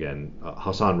this again.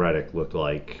 Hassan Reddick looked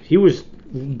like... He was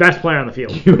best player on the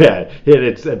field.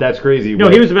 That's crazy. No,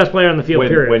 he was the best player on the field,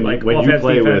 period.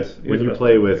 When you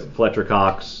play with Fletcher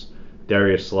Cox,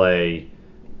 Darius Slay,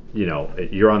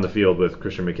 you're on the field with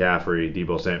Christian McCaffrey,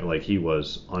 Debo Samuel, like he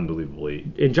was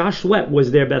unbelievably. And Josh Sweat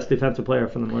was their best defensive player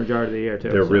for the majority of the year too.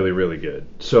 They're really, really good.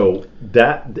 So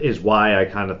that is why I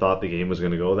kind of thought the game was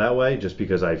going to go that way, just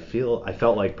because I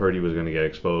felt like Purdy was going to get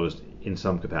exposed in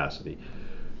some capacity.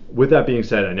 With that being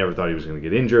said, I never thought he was going to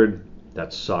get injured.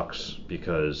 That sucks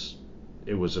because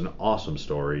it was an awesome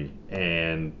story,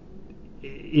 and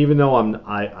even though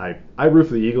I root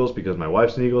for the Eagles because my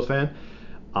wife's an Eagles fan.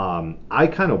 I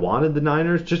kind of wanted the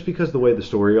Niners just because the way the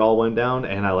story all went down,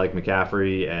 and I like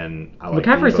McCaffrey, and I like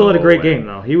McCaffrey Debo, still had a great game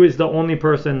though. He was the only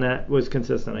person that was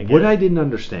consistent again. What I didn't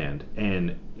understand,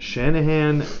 and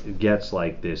Shanahan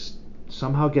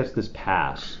somehow gets this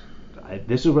pass.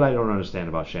 This is what I don't understand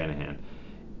about Shanahan.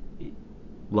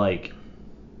 Like,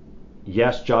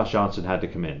 yes, Josh Johnson had to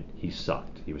come in. He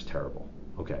sucked. He was terrible.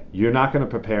 Okay, you're not going to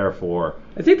prepare for.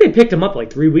 I think they picked him up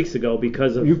like 3 weeks ago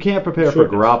because of. You can't prepare for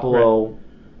Garoppolo, right.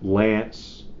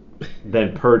 Lance,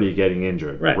 then Purdy getting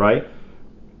injured, right?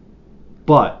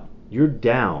 But you're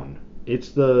down.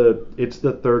 It's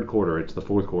the third quarter. It's the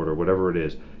fourth quarter. Whatever it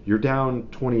is, you're down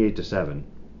 28-7.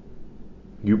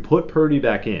 You put Purdy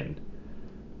back in.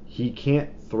 He can't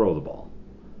throw the ball,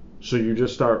 so you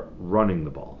just start running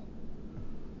the ball.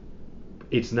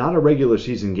 It's not a regular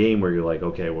season game where you're like,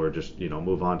 okay, we're just,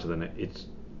 move on to the next. It's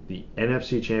the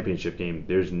NFC Championship game.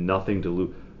 There's nothing to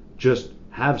lose. Just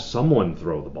have someone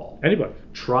throw the ball. Anybody.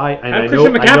 Try. And have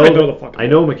Christian McCaffrey throw the fucking ball. I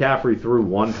know McCaffrey threw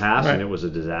one pass and it was a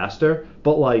disaster,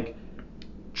 but like,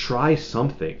 try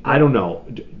something. I don't know.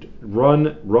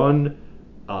 Run.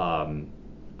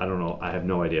 I don't know. I have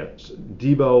no idea.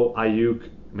 Debo, Ayuk,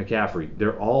 McCaffrey.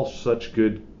 They're all such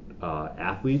good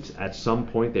athletes. At some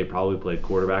point, they probably played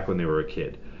quarterback when they were a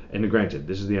kid. And granted,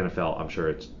 this is the NFL. I'm sure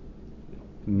it's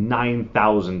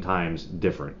 9,000 times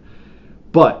different.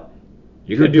 But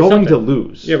you're going to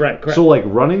lose. Yeah, right. Correct. So, like,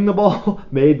 running the ball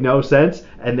made no sense,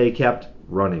 and they kept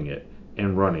running it.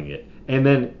 And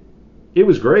then it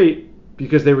was great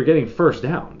because they were getting first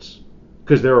downs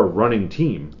because they're a running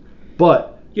team.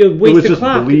 But it was just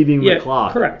bleeding the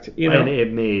clock. Correct. And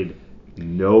it made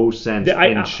no sense.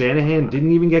 And Shanahan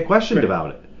didn't even get questioned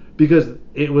about it because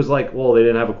it was like, well, they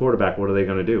didn't have a quarterback. What are they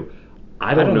going to do?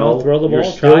 I don't know. Throw the ball.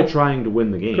 You're still trying to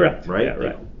win the game. Correct. Right? Yeah,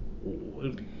 right.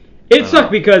 It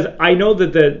sucked because I know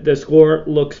that the score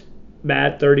looks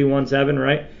bad, 31-7,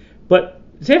 right? But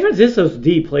San Francisco's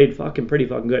D played pretty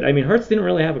fucking good. I mean, Hurts didn't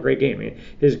really have a great game. I mean,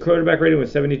 his quarterback rating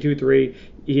was 72-3.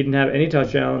 He didn't have any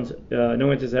touchdowns, no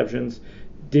interceptions.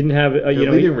 Didn't have a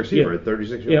leading receiver at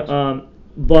 36 yards. Yeah,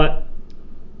 but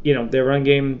their run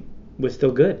game was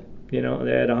still good. They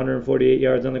had 148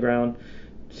 yards on the ground.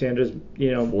 Sanders,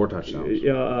 4 touchdowns.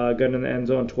 Got in the end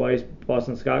zone twice.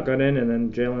 Boston Scott got in, and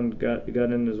then Jalen got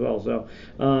in as well. So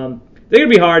they're gonna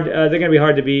be hard. They're gonna be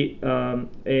hard to beat.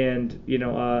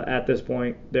 At this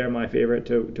point, they're my favorite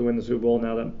to win the Super Bowl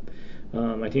now that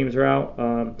my teams are out.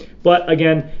 But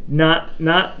again, not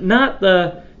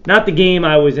the game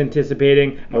I was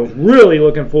anticipating. I was really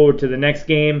looking forward to the next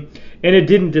game, and it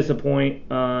didn't disappoint.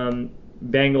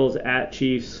 Bengals at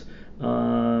Chiefs.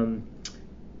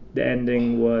 The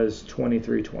ending was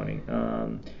 23-20.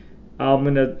 I'm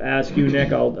going to ask you,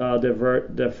 Nick. I'll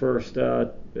divert the first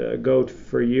go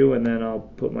for you, and then I'll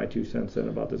put my 2 cents in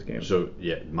about this game. So,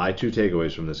 my 2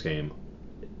 takeaways from this game.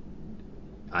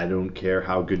 I don't care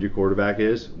how good your quarterback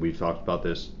is. We've talked about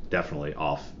this definitely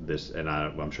off this, and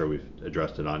I'm sure we've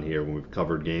addressed it on here when we've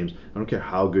covered games. I don't care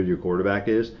how good your quarterback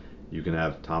is. You can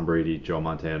have Tom Brady, Joe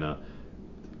Montana,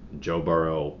 Joe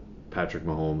Burrow, Patrick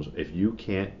Mahomes. If you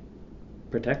can't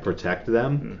protect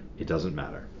them, it doesn't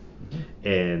matter.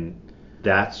 And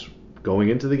that's going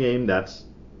into the game.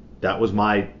 That was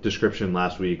my description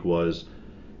last week. Was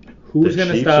who's the going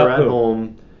to Chiefs stop are at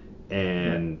home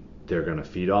and they're going to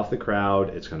feed off the crowd.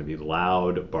 It's going to be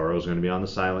loud. Burrow's going to be on the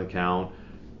silent count.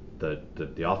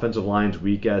 The offensive line's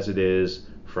weak as it is.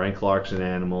 Frank Clark's an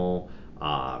animal.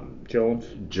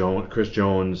 Chris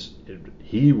Jones,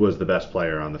 he was the best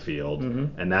player on the field,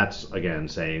 and that's again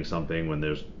saying something when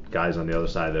there's guys on the other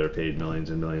side that are paid millions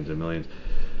and millions and millions.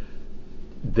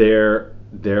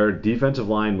 Their defensive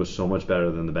line was so much better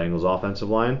than the Bengals' offensive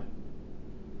line,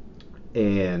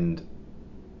 and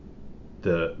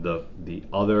the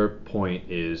other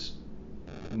point is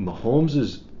Mahomes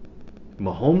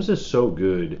is so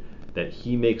good that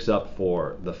he makes up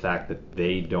for the fact that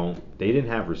they didn't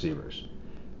have receivers.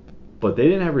 But they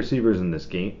didn't have receivers in this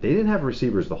game. They didn't have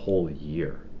receivers the whole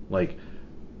year. Like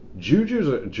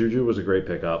Juju was a great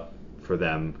pickup for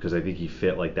them because I think he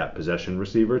fit like that possession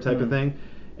receiver type of thing.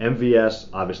 MVS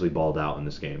obviously balled out in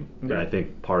this game. Yeah. And I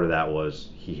think part of that was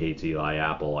he hates Eli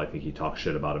Apple. I think he talked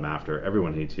shit about him after.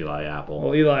 Everyone hates Eli Apple.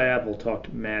 Well, Eli Apple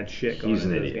talked mad shit going He's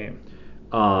into an this idiot.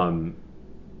 game.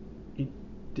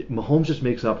 Mahomes just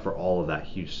makes up for all of that.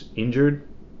 He's injured.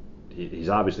 He was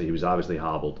obviously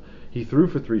hobbled. He threw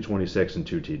for 326 and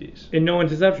 2 TDs. And no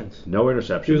interceptions. No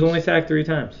interceptions. He was only sacked 3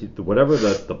 times. Whatever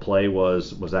the play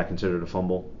was that considered a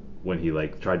fumble when he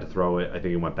tried to throw it? I think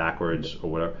he went backwards or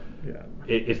whatever. Yeah.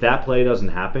 If that play doesn't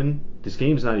happen, this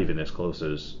game's not even as close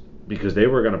as, because they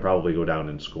were going to probably go down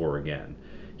and score again.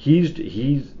 He's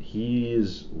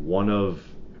one of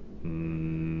I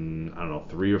don't know,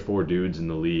 3 or 4 dudes in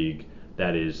the league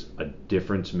that is a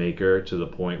difference maker to the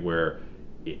point where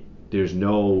there's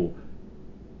no,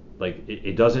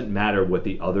 it doesn't matter what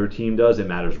the other team does, it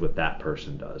matters what that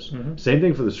person does. Mm-hmm. Same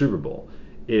thing for the Super Bowl.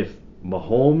 If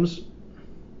Mahomes,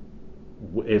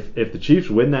 if the Chiefs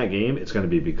win that game, it's going to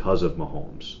be because of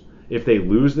Mahomes. If they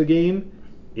lose the game,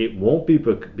 it won't be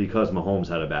because Mahomes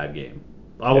had a bad game.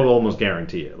 I would almost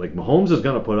guarantee it. Mahomes is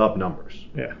going to put up numbers.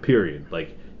 Yeah. Period.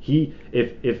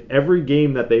 If every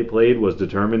game that they played was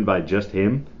determined by just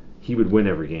him, he would win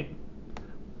every game.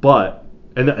 But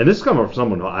and this is coming from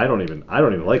someone who I don't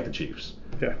even like the Chiefs.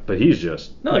 Yeah. But he's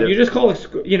just you just call it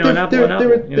an apple an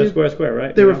apple. Square,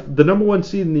 right? They were the number 1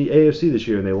 seed in the AFC this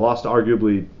year, and they lost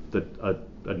arguably a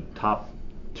top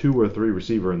 2 or 3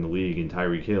 receiver in the league in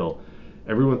Tyreek Hill.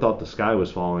 Everyone thought the sky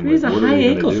was falling. He's a high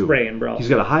ankle sprain, bro. He's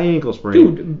got a high ankle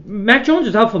sprain. Dude, Mac Jones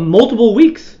is out for multiple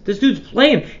weeks. This dude's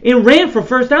playing and ran for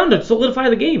first down to solidify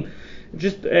the game.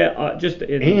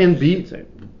 And beat insane.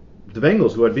 the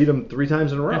Bengals, who had beat them 3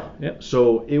 times in a row. Yeah.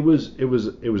 So it was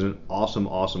an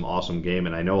awesome game,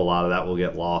 and I know a lot of that will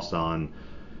get lost on,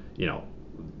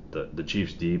 the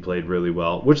Chiefs D played really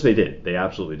well, which they did. They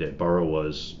absolutely did. Burrow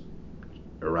was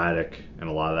erratic, and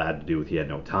a lot of that had to do with he had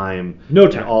no time.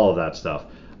 And all of that stuff.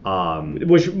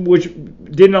 Which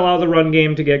didn't allow the run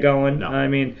game to get going. No. I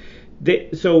mean,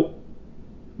 so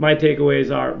my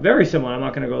takeaways are very similar. I'm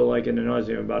not going to go into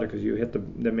nauseam about it because you hit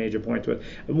the major points with.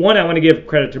 One, I want to give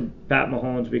credit to Pat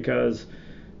Mahomes because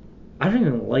I don't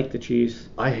even like the Chiefs.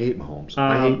 I hate Mahomes.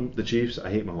 I hate the Chiefs. I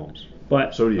hate Mahomes.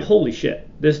 But so do you. Holy shit,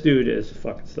 this dude is a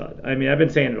fucking stud. I mean, I've been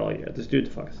saying it all year. This dude's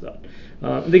a fucking stud.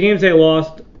 The games they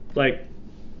lost,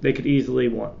 they could easily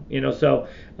won. So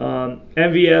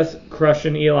MVS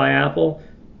crushing Eli Apple.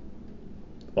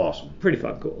 Awesome. Pretty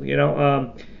fucking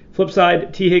cool. Flip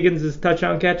side, T. Higgins'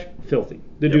 touchdown catch, filthy.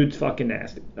 The dude's fucking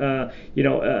nasty.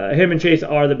 Him and Chase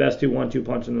are the best 1-2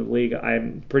 punch in the league.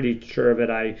 I'm pretty sure of it.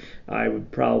 I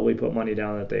would probably put money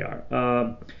down that they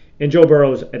are. And Joe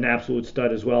Burrow's an absolute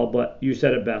stud as well, but you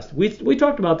said it best. We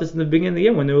talked about this in the beginning of the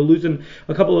year when they were losing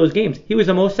a couple of those games. He was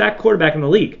the most sacked quarterback in the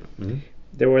league. Mm-hmm.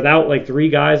 They were without 3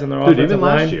 guys on their offensive line. Even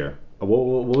last year.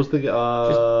 What was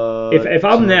the... if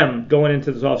I'm them going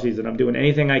into this offseason, I'm doing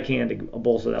anything I can to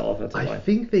bolster that offensive line. I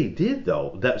think they did,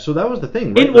 though. That was the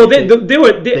thing, right?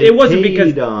 It wasn't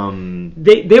because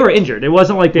they were injured. It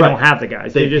wasn't like they don't have the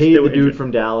guys. They paid the dude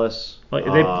from Dallas,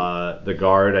 the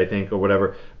guard, I think, or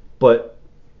whatever. But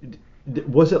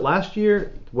was it last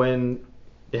year when...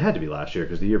 It had to be last year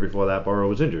because the year before that, Burrow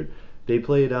was injured. They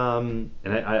played, and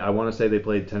I want to say they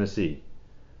played Tennessee.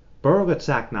 Burrow got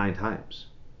sacked 9 times.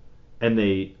 And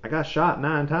I got shot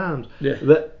 9 times. Yeah.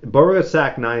 Burrow got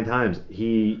sacked 9 times.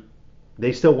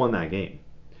 They still won that game.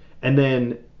 And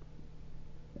then...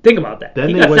 Think about that.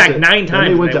 He got sacked 9 times.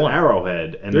 Then they went to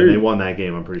Arrowhead, and then they won that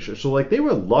game, I'm pretty sure. So, they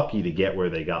were lucky to get where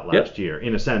they got last year,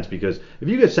 in a sense, because if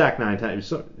you get sacked 9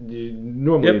 times,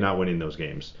 normally you're not winning those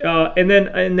games. And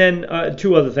then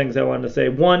 2 other things I wanted to say.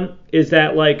 One is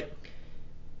that,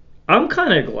 I'm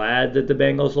kind of glad that the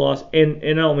Bengals lost, and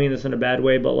I don't mean this in a bad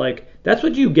way, but that's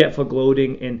what you get for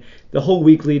gloating and the whole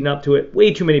week leading up to it.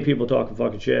 Way too many people talking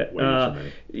fucking shit. Way too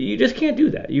many. You just can't do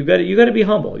that. You got to be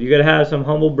humble. You got to have some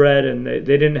humble bread, and they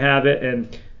didn't have it,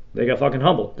 and they got fucking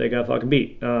humbled. They got fucking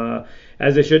beat,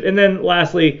 as they should. And then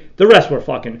lastly, the rest were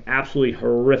fucking absolutely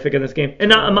horrific in this game.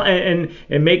 And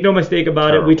and make no mistake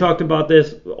about it. We talked about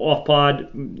this off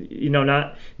pod,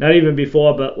 not even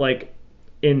before, but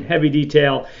in heavy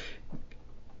detail.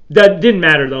 That didn't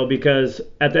matter, though, because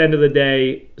at the end of the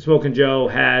day, Smokin' Joe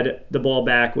had the ball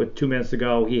back with 2 minutes to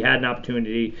go. He had an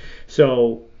opportunity.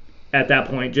 So at that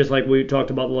point, just like we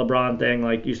talked about the LeBron thing,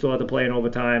 you still have to play in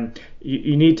overtime.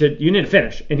 You need to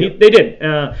finish. And they did.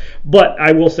 But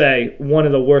I will say, one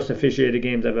of the worst officiated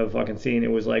games I've ever fucking seen. It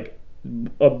was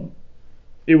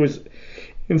it was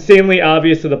insanely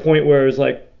obvious to the point where it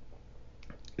was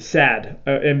sad.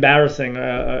 Embarrassing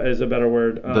is a better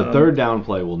word. The third down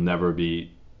play will never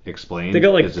be explained. They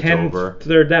got 10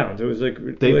 third downs. It was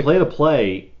they played a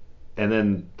play, and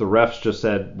then the refs just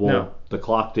said, well, No. the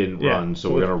clock didn't Yeah, run, so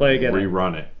so we're let's going play to again.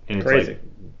 rerun it. And it's Crazy. like,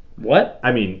 What?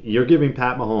 I mean, you're giving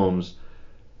Pat Mahomes,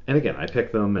 and again, I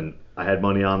picked them, and I had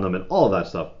money on them, and all of that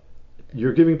stuff.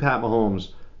 You're giving Pat Mahomes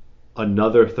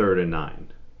another 3rd and 9.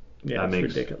 Yeah, That it's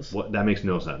makes ridiculous. that makes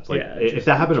no sense. Like Yeah, if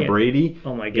that happened to Brady,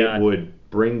 oh my God, it would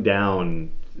bring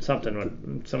down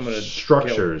someone would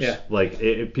structures. Yeah. Like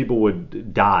people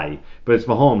would die. But it's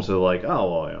Mahomes, so like,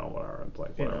 oh well, whatever,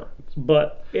 whatever. Yeah.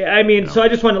 But I mean, so I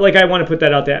just want to put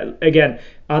that out there again.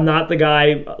 I'm not the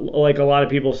guy like a lot of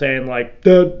people saying like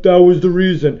that was the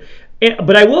reason.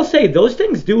 But I will say those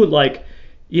things do like,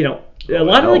 a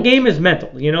lot of the game is mental,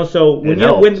 So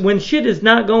when shit is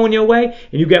not going your way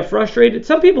and you get frustrated,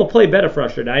 some people play better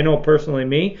frustrated. I know personally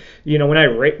me, when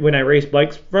I race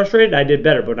bikes frustrated, I did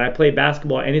better. But when I played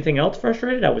basketball, or anything else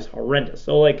frustrated, I was horrendous.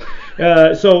 So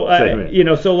that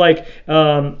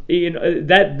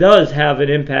does have an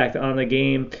impact on the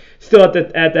game. Still at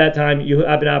that time, you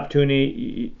have an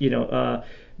opportunity,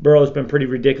 Burrow's been pretty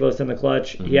ridiculous in the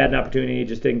clutch. Mm-hmm. He had an opportunity, he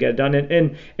just didn't get it done.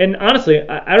 And honestly,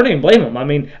 I don't even blame him. I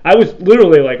mean, I was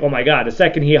literally like, oh my God, the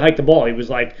second he hiked the ball, he was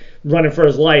like running for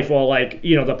his life while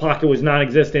the pocket was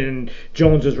non-existent and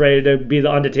Jones was ready to be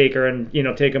the Undertaker and,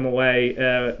 take him away,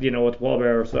 with the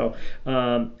pallbearer. So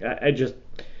I just,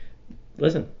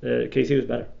 listen, KC was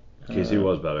better. KC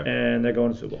was better. And they're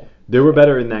going to Super Bowl. They were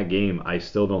better in that game. I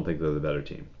still don't think they're the better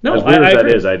team. No, as weird as that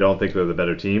agree. is, I don't think they're the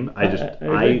better team.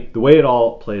 The way it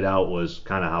all played out was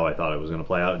kind of how I thought it was going to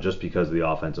play out, just because of the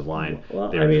offensive line. They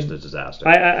were just a disaster.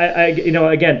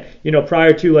 Again,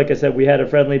 prior to, like I said, we had a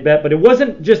friendly bet, but it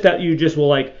wasn't just that you just were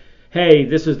like, hey,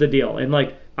 this is the deal. And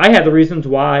like, I had the reasons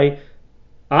why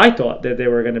I thought that they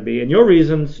were going to be. And your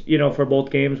reasons, for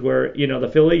both games were, the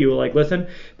Philly, you were like, listen,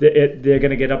 they're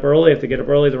going to get up early. If they get up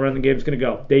early, the run of the game's going to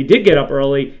go. They did get up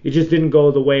early. It just didn't go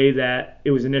the way that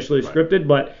it was initially scripted,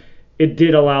 but it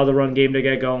did allow the run game to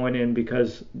get going. And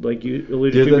because, like you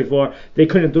alluded to before, they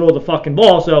couldn't throw the fucking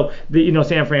ball, so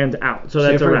San Fran's out. So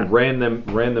that's a wrap. ran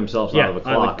themselves out of the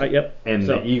clock. And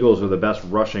the Eagles are the best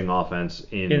rushing offense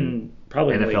in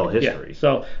probably NFL history.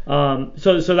 Yeah.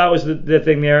 So that was the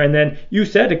thing there. And then you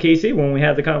said to KC when we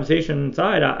had the conversation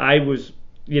inside, I was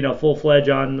full-fledged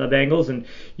on the Bengals, and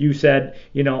you said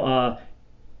you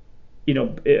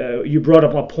brought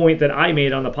up a point that I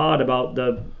made on the pod about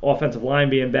the offensive line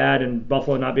being bad and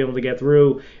Buffalo not being able to get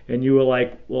through, and you were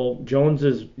like, well, Jones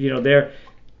is they're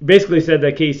basically said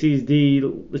that KC's D,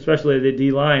 especially the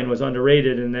D line, was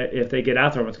underrated, and that if they get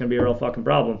after him, it's going to be a real fucking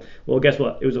problem. Well, guess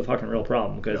what? It was a fucking real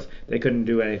problem because they couldn't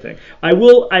do anything.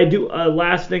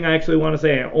 Last thing I actually want to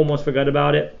say, I almost forgot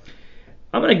about it.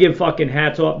 I'm going to give fucking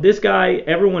hats off. This guy,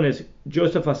 everyone is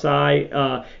Joseph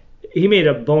Asai. He made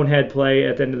a bonehead play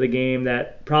at the end of the game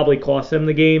that probably cost him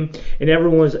the game, and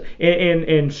everyone was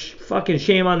fucking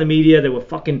shame on the media. They were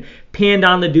fucking panned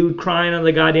on the dude crying on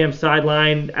the goddamn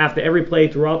sideline after every play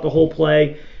throughout the whole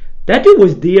play. That dude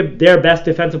was their best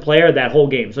defensive player that whole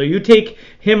game. So you take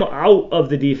him out of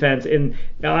the defense, and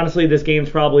honestly, this game's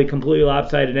probably completely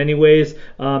lopsided anyways.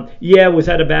 Was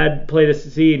that a bad play to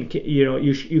see? And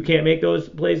you can't make those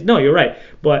plays. No, you're right.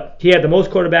 But he had the most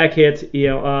quarterback hits.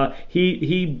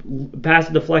 He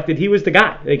passed deflected. He was the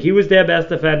guy. Like, he was their best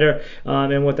defender.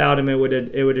 And without him, it would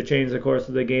have changed the course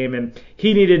of the game. And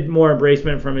he needed more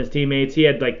embracement from his teammates. He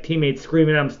had like teammates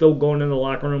screaming at him, still going in the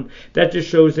locker room. That just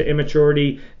shows the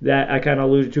immaturity that I kind of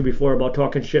alluded to before about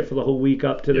talking shit for the whole week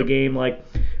up to the game. Like,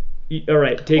 all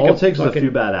right, all it takes is a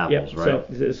few bad apples, right?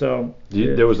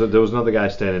 There was another guy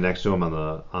standing next to him on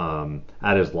the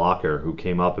at his locker who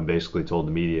came up and basically told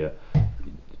the media,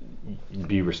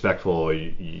 be respectful or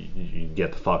you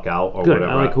get the fuck out or whatever.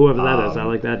 I like whoever that is. I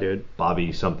like that dude.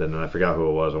 Bobby something, and I forgot who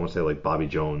it was. I want to say like Bobby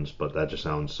Jones, but that just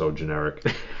sounds so generic.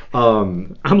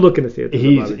 I'm looking to see it.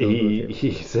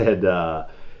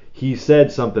 He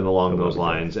said something along those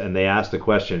lines, and they asked a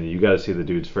question. You got to see the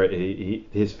dude's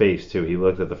his face too. He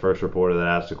looked at the first reporter that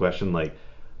asked the question like,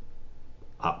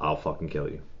 "I'll fucking kill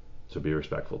you," so be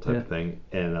respectful type of thing.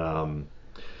 And I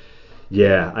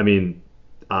mean,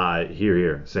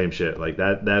 here, same shit. Like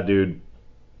that dude,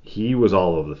 he was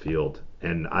all over the field,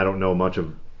 and I don't know much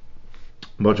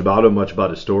about him, much about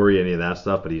his story, any of that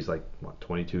stuff. But he's like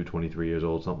 22, 23 years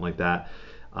old, something like that.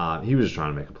 He was just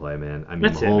trying to make a play, man. I mean,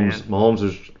 Mahomes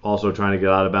was also trying to get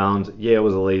out of bounds. Yeah, it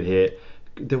was a late hit.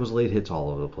 There was late hits all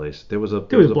over the place. There was a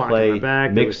play.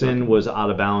 Mixon was out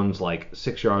of bounds, like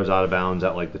 6 yards out of bounds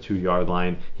at like the 2-yard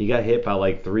line. He got hit by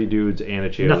like 3 dudes and a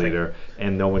cheerleader,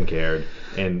 and no one cared.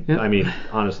 And I mean,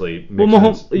 honestly,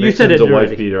 Mixon's a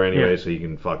wife beater anyway, so he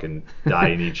can fucking die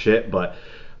and eat shit. But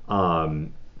the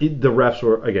refs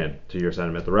were, again, to your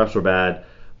sentiment, the refs were bad.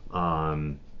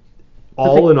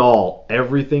 all in all,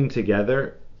 everything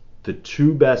together, the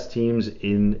two best teams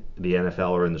in the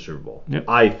NFL are in the Super Bowl. Yep.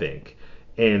 I think.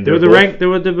 And They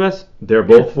were the best. They're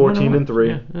both 14-3.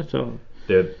 Yeah, that's all.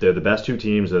 They're the best two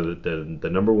teams. They're the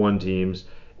number one teams.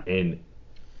 And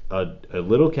a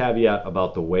little caveat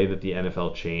about the way that the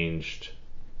NFL changed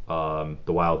the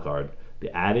wild card.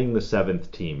 Adding the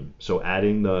seventh team. So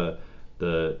adding the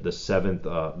seventh,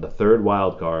 the third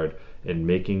wild card, and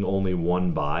making only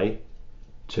one bye,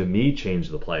 to me,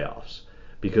 changed the playoffs,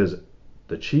 because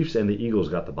the Chiefs and the Eagles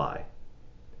got the bye,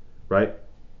 right?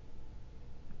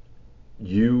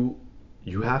 You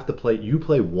have to play. You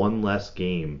play one less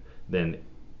game than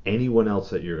anyone else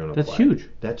that you're going to play. That's huge.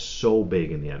 That's so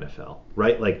big in the NFL,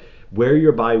 right? Like, where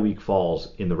your bye week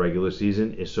falls in the regular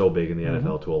season is so big in the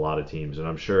NFL to a lot of teams. And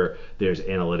I'm sure there's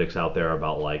analytics out there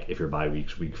about, like, if your bye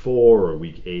week's week 4 or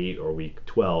week 8 or week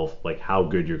 12, like, how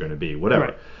good you're going to be, whatever.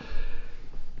 Right.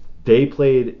 They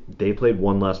played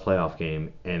one less playoff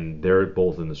game, and they're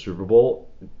both in the Super Bowl.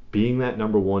 Being that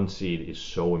number one seed is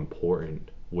so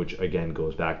important, which again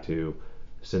goes back to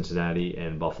Cincinnati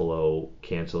and Buffalo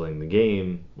canceling the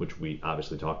game, which we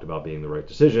obviously talked about being the right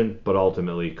decision, but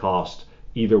ultimately cost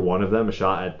either one of them a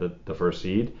shot at the first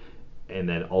seed, and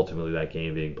then ultimately that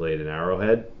game being played in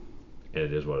Arrowhead, and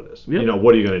it is what it is. Yep. You know,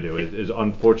 what are you going to do? It is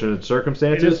unfortunate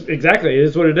circumstances. Exactly, it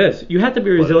is what it is. You have to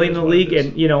be resilient in the league,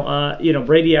 and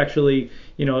Brady actually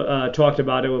talked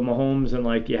about it with Mahomes, and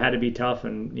like you had to be tough,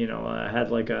 and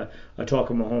had like a talk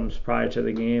with Mahomes prior to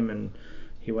the game, and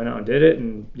he went out and did it,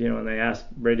 and and they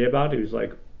asked Brady about it, he was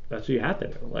like, that's what you have to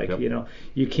do. Like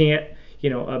you can't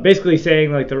basically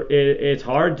saying like it's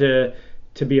hard to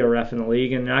be a ref in the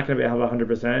league, and you're not going to have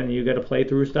 100%, and you got to play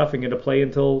through stuff and get to play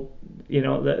until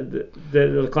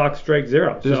the clock strikes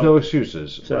zero. There's no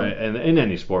excuses, right? And in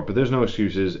any sport, but there's no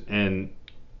excuses, and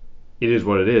it is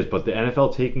what it is. But the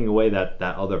NFL taking away that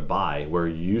other bye, where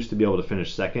you used to be able to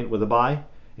finish second with a bye,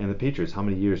 and the Patriots, how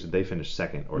many years did they finish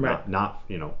second or right. not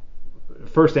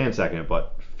first and second,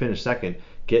 but finish second,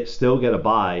 still get a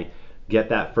bye, get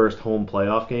that first home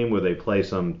playoff game where they play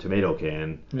some tomato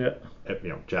can. Yeah.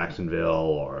 Jacksonville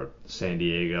or San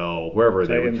Diego, wherever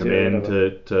they would come in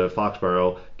to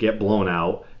Foxborough, get blown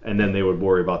out, and then they would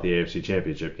worry about the AFC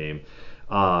Championship game.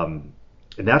 And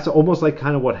that's almost like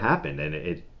kind of what happened.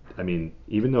 And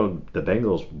even though the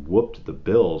Bengals whooped the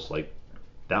Bills, like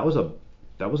that was a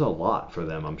lot for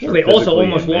them. I'm sure. Well, they also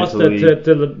almost lost to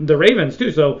the Ravens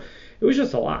too. So it was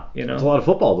just a lot, It's a lot of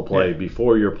football to play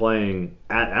before you're playing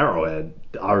at Arrowhead,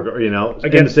 against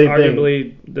the same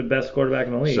arguably the best quarterback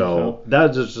in the league. So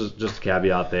that's just a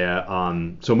caveat there.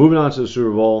 So moving on to the Super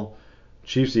Bowl,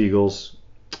 Chiefs-Eagles.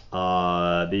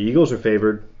 The Eagles are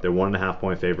favored. They're 1.5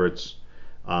 point favorites.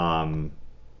 I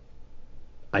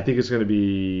think it's going to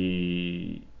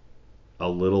be a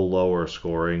little lower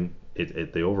scoring.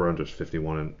 The over/under is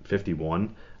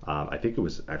 51. I think it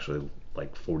was actually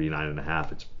like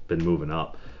 49.5. It's been moving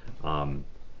up.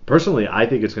 Personally, I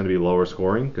think it's going to be lower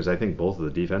scoring because I think both of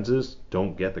the defenses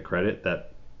don't get the credit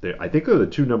that I think they're the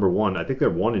two number one. I think they're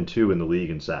 1 and 2 in the league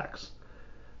in sacks.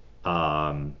 So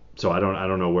I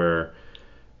don't know where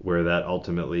that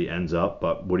ultimately ends up.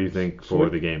 But what do you think for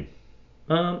the game?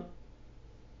 I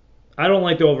don't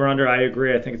like the over/under. I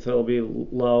agree. I think it'll be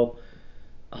low.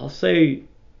 I'll say.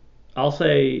 It's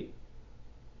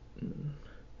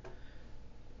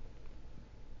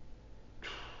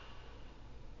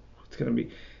going to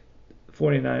be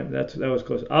 49. That was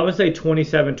close. I would say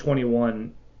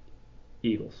 27-21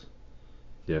 Eagles.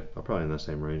 Yeah, I'm probably in that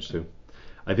same range too.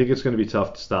 I think it's going to be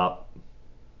tough to stop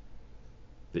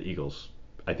the Eagles.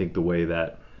 I think the way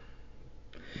that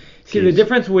the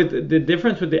difference with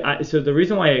the so the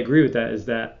reason why I agree with that is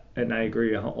that, and I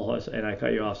agree, and I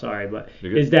cut you off, sorry, but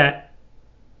is that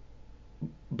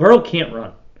Burrow can't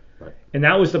run. Right. And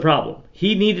that was the problem.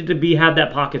 He needed to have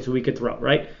that pocket so he could throw,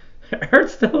 right?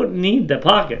 Hurts don't need the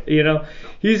pocket,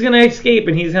 He's going to escape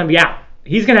and he's going to be out.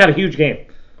 He's going to have a huge game.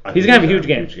 He's going to have a huge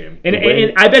game.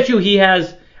 And I bet you he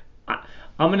has.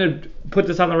 I'm going to put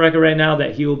this on the record right now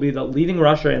that he will be the leading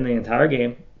rusher in the entire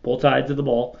game, both sides of the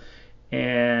ball,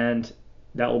 and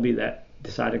that will be that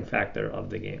deciding factor of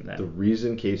the game. The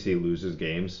reason KC loses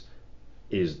games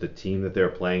is the team that they're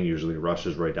playing usually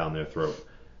rushes right down their throat.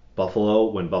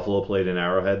 When Buffalo played in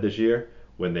Arrowhead this year,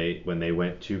 when they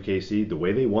went to KC, the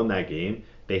way they won that game,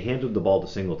 they handed the ball to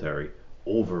Singletary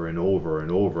over and over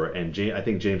and over, and I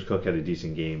think James Cook had a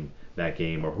decent game that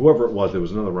game, or whoever it was. There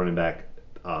was another running back.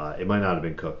 It might not have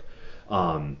been Cook,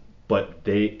 but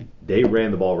they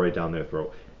ran the ball right down their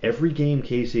throat. Every game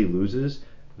KC loses,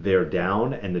 they're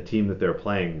down and the team that they're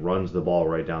playing runs the ball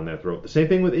right down their throat. The same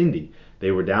thing with Indy.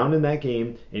 They were down in that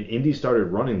game, and Indy started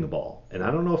running the ball. And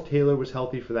I don't know if Taylor was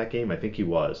healthy for that game. I think he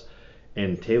was.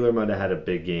 And Taylor might have had a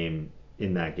big game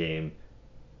in that game.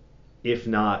 If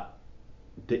not,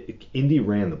 Indy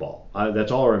ran the ball.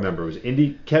 That's all I remember. Was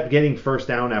Indy kept getting first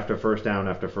down after first down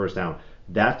after first down.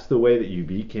 That's the way that you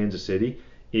beat Kansas City,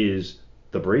 is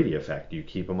the Brady effect. You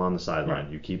keep them on the sideline.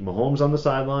 Right. You keep Mahomes on the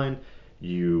sideline.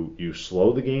 You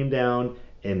slow the game down.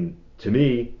 And to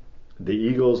me, the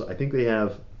Eagles, I think they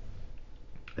have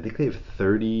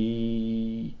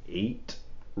 38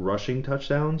 rushing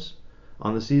touchdowns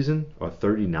on the season, or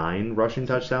 39 rushing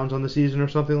touchdowns on the season, or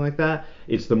something like that.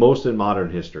 It's the most in modern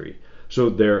history. So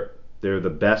they're the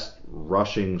best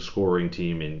rushing scoring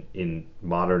team in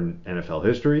modern NFL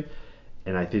history,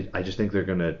 and I just think they're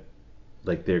gonna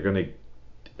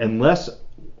unless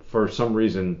for some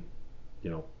reason,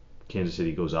 Kansas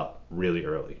City goes up really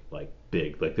early, like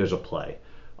big, like there's a play,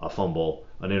 a fumble,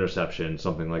 an interception,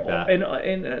 something like that. And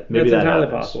maybe that's entirely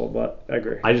possible, but I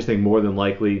agree. I just think more than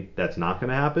likely that's not going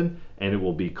to happen, and it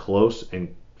will be close,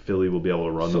 and Philly will be able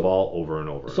to run the ball over and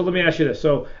over. So let me ask you this.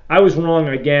 So I was wrong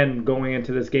again going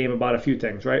into this game about a few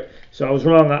things, right? So I was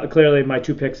wrong. Clearly, my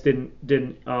two picks didn't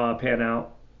pan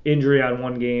out. Injury on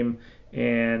one game,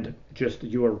 and just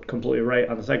you were completely right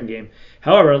on the second game.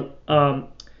 However,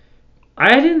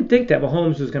 I didn't think that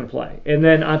Mahomes was going to play. And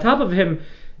then on top of him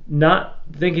not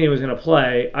thinking he was going to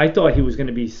play, I thought he was going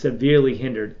to be severely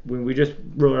hindered. When we just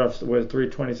wrote off with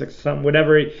 326 or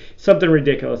something, something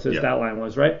ridiculous as that line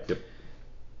was, right? Yep.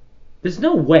 There's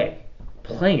no way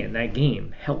playing that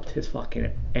game helped his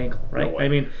fucking ankle, right? No I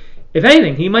mean, if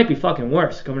anything, he might be fucking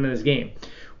worse coming into this game.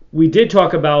 We did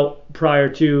talk about prior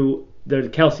to the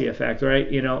Kelsey effect, right?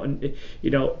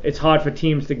 It's hard for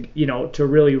teams to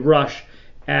really rush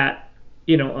at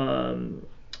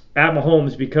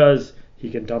Mahomes because he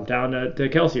can dump down to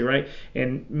Kelsey, right?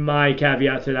 And my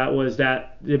caveat to that was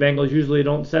that the Bengals usually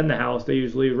don't send the house; they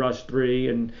usually rush three.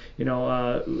 And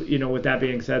with that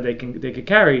being said, they could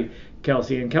carry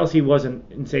Kelsey, and Kelsey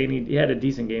wasn't insane. He had a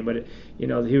decent game, but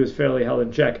he was fairly held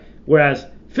in check. Whereas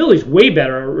Philly's way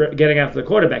better at getting after the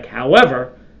quarterback.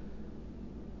 However,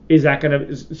 is that going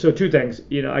to? So two things.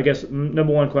 I guess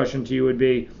number one question to you would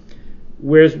be,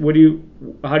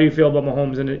 how do you feel about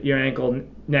Mahomes and your ankle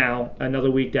now,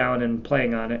 another week down and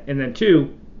playing on it? And then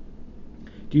two,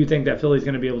 do you think that Philly's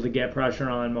going to be able to get pressure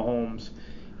on Mahomes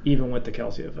even with the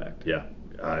Kelsey effect? Yeah.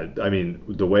 I mean,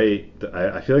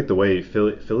 I feel like the way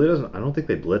Philly doesn't, I don't think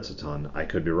they blitz a ton. I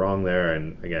could be wrong there.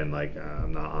 And again,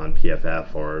 I'm not on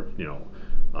PFF or,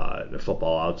 the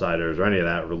Football Outsiders or any of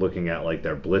that. We're looking at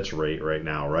their blitz rate right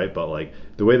now, right? But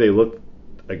the way they look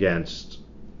against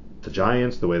the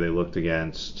Giants, the way they looked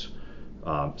against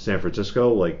San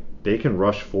Francisco, they can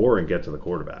rush 4 and get to the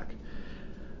quarterback.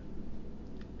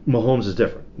 Mahomes is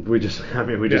different. We just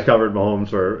covered Mahomes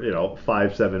for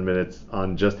 5-7 minutes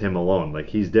on just him alone.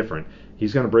 He's different.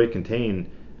 He's going to break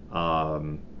contain,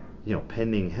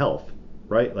 pending health,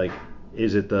 right?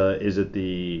 Is it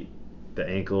the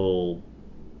ankle,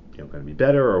 going to be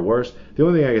better or worse? The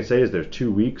only thing I can say is there's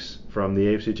 2 weeks from the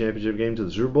AFC Championship game to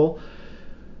the Super Bowl.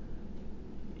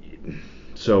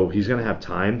 So he's going to have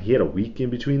time. He had a week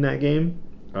in between that game.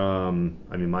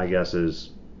 My guess is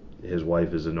his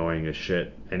wife is annoying as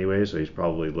shit anyway, so he's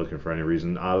probably looking for any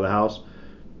reason out of the house.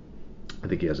 I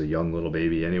think he has a young little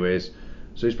baby anyways.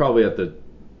 So he's probably at the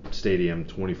stadium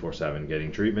 24/7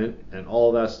 getting treatment and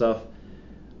all of that stuff.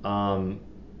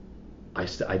 I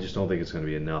just don't think it's going to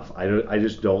be enough. I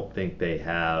just don't think they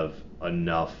have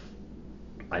enough.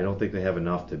 I don't think they have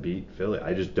enough to beat Philly.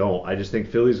 I just don't. I just think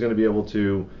Philly's going to be able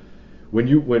to. All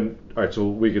right, so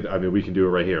we can do it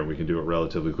right here. We can do it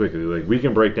relatively quickly. We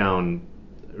can break down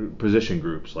position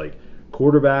groups like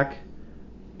quarterback.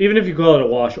 Even if you call it a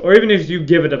wash, or even if you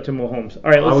give it up to Mahomes.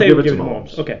 All right, let's say we give it to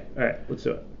Mahomes. Okay, all right, let's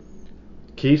do it.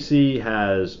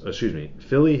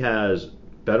 Philly has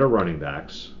better running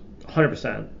backs.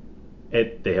 100%.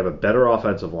 They have a better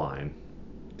offensive line.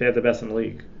 They have the best in the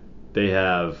league. They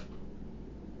have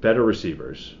better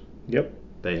receivers. Yep.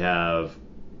 They have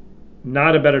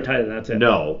not a better tight end. That's it.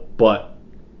 No, but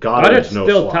Goddard's no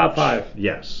still slouch. top 5.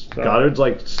 Yes, so. Goddard's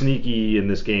sneaky in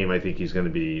this game. I think he's going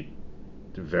to be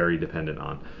very dependent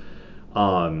on.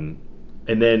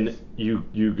 And then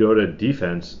you go to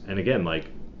defense, and again,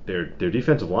 their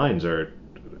defensive lines they're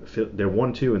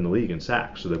 1-2 in the league in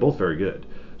sacks, so they're both very good.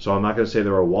 So I'm not going to say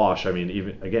they're a wash. I mean,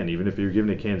 even if you're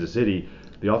giving it Kansas City,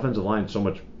 the offensive line is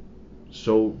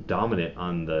so dominant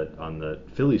on the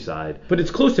Philly side. But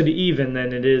it's closer to even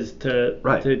than it is to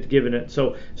giving it.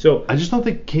 So I just don't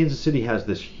think Kansas City has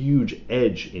this huge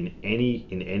edge in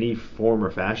any form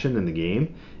or fashion in the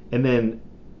game. And then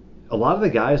a lot of the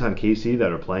guys on KC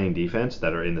that are playing defense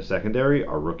that are in the secondary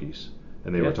are rookies.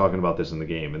 And they were talking about this in the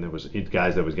game. And there was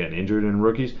guys that was getting injured and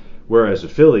rookies. Whereas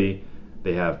at Philly,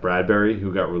 they have Bradbury,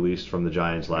 who got released from the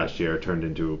Giants last year, turned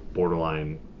into a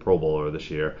borderline Pro Bowler this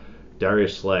year.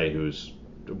 Darius Slay, who's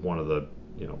one of the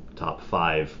top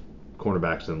 5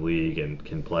 cornerbacks in the league and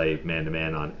can play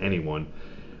man-to-man on anyone.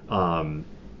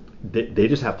 They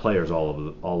just have players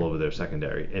all over their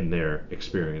secondary, and they're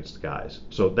experienced guys.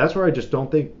 So that's where I just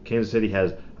don't think Kansas City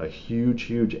has a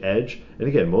huge edge. And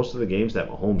again, most of the games that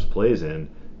Mahomes plays in,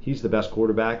 he's the best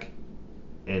quarterback,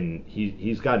 and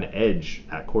he's got an edge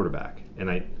at quarterback.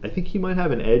 And I think he might have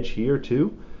an edge here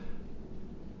too.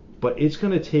 But it's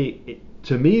going to take...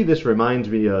 To me, this reminds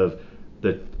me of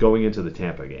going into the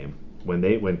Tampa game.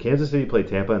 When Kansas City played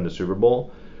Tampa in the Super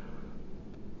Bowl,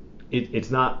 it's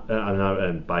not,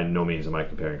 and by no means am I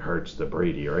comparing Hurts to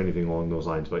Brady or anything along those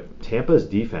lines, but Tampa's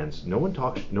defense, no one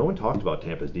talked about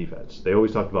Tampa's defense. They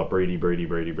always talked about Brady.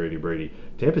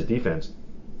 Tampa's defense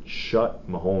shut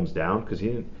Mahomes down because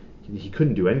he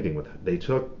couldn't do anything with it. They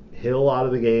took Hill out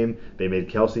of the game. They made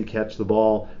Kelsey catch the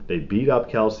ball. They beat up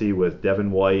Kelsey with Devin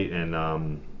White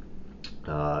and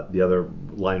the other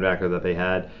linebacker that they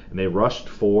had, and they rushed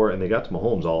 4, and they got to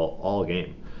Mahomes all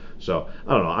game. So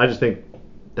I don't know. I just think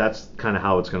that's kind of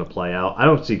how it's going to play out. I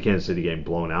don't see Kansas City getting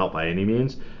blown out by any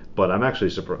means, but I'm actually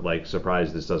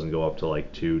surprised this doesn't go up to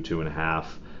like 2.5,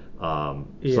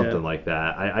 something like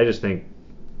that. I just think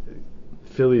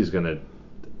Philly's going to...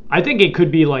 I think it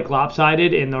could be like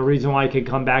lopsided, and the reason why it could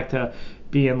come back to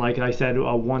being, like I said,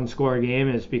 a one-score game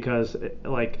is because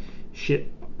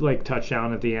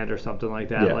touchdown at the end or something like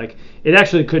that. Yeah. Like it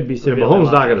actually could be severely.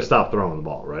 Mahomes not going to stop throwing the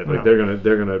ball, right? Like they're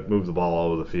gonna move the ball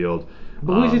all over the field.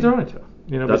 But who's he throwing it to?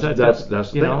 That's the thing.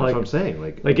 That's what I'm saying.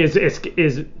 Like is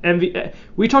MV?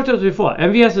 We talked about this before.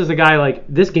 MVS is a guy like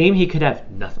this game. He could have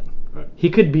nothing. Right.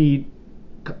 He could be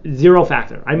zero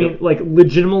factor. I mean, like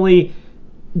legitimately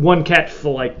one catch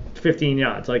for like 15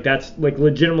 yards. Like that's like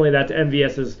legitimately that's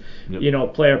MVS's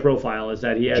player profile is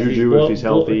that he has Juju if he's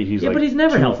healthy. He's but he's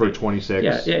never 2 healthy. for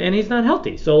 26. Yeah, and he's not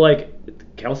healthy. So like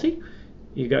Kelsey,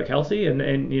 you got Kelsey and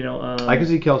I could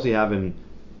see Kelsey having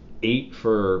 8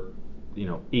 for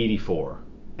 84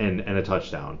 and a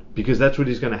touchdown because that's what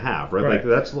he's going to have, right? Like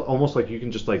that's almost like you can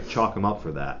just like chalk him up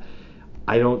for that.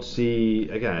 I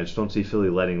just don't see Philly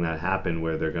letting that happen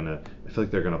where I feel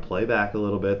like they're gonna play back a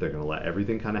little bit. They're gonna let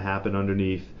everything kind of happen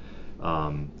underneath.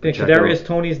 Kadarius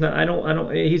Toney's not. I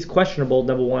don't. He's questionable.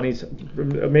 Number one, he's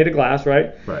made of glass,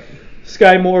 right? Right.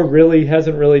 Sky Moore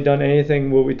hasn't done anything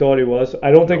what we thought he was.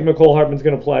 I don't think McCole Hartman's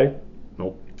gonna play.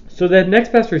 Nope. So the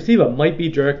next best receiver might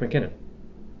be Jerick McKinnon.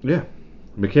 Yeah.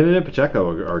 McKinnon and Pacheco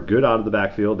are good out of the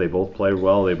backfield. They both played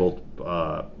well. They both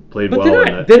played well.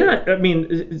 But they're not. I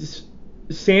mean,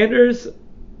 Sanders,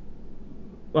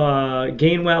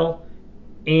 Gainwell,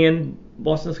 and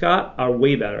Boston Scott are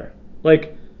way better.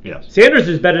 Like, yes. Sanders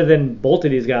is better than both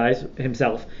of these guys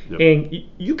himself. Yep. And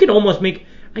you can almost make...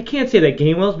 I can't say that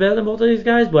Gainwell's better than both of these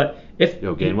guys, but if...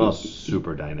 Gainwell's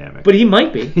super dynamic. But he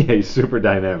might be. Yeah, he's super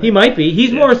dynamic. He might be.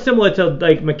 He's more similar to,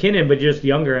 like, McKinnon, but just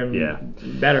younger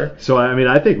and better. So, I mean,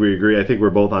 I think we agree. I think we're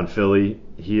both on Philly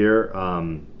here.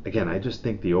 Again, I just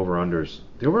think the over-under's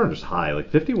high.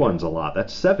 Like, 51's a lot.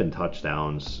 That's 7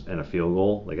 touchdowns and a field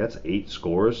goal. Like, that's 8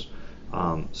 scores.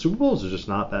 Super Bowls are just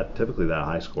not typically that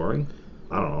high scoring.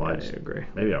 I don't know. I agree.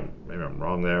 Maybe I'm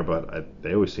wrong there, but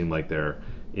they always seem like they're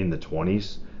in the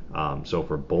 20s. So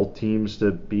for both teams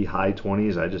to be high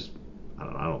 20s, I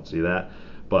don't see that.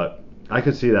 But I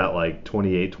could see that like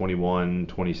 28-21,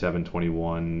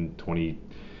 27-21, 20.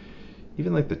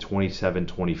 Even like the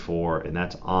 27-24, and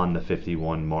that's on the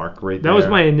 51 mark right there. That was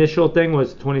my initial thing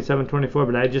was 27-24,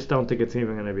 but I just don't think it's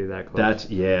even going to be that close.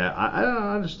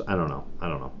 I don't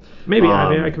know. Maybe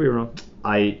I could be wrong.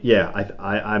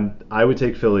 I would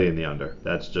take Philly in the under.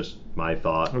 That's just my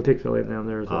thought. I would take Philly in the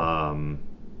under as well.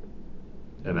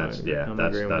 And that's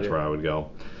where I would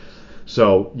go.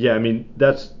 So I mean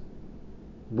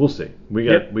we'll see. We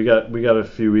got a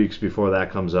few weeks before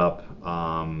that comes up.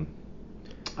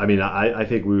 I mean, I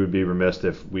think we would be remiss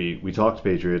if we talked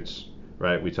Patriots,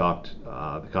 right? We talked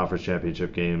the conference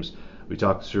championship games. We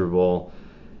talked the Super Bowl.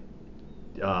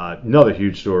 Another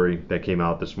huge story that came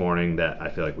out this morning that I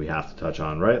feel like we have to touch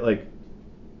on, right? Like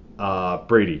Tom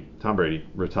Brady,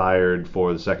 retired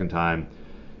for the second time.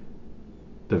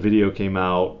 The video came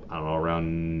out, I don't know,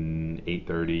 around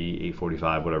 8:30,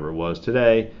 8:45, whatever it was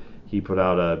today. He put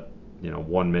out a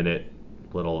 1-minute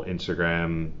little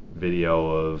Instagram video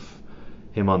of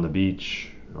him on the beach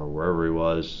or wherever he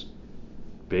was,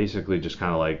 basically just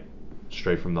kind of like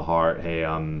straight from the heart. Hey,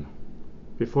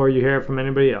 before you hear it from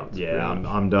anybody else. Yeah,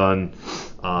 I'm done.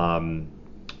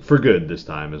 For good this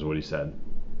time is what he said.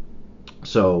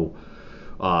 So,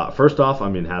 first off, I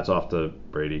mean, hats off to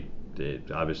Brady.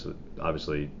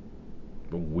 Obviously,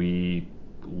 we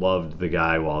loved the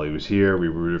guy while he was here. We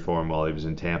rooted for him while he was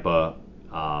in Tampa.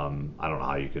 I don't know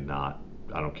how you could not.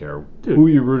 I don't care who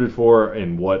you rooted for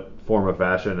in what form of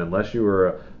fashion, unless you were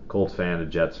a Colts fan, a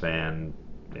Jets fan,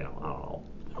 I don't know.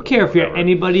 I don't care if you're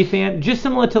anybody fan. Just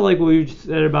similar to like what we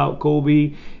said about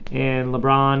Kobe and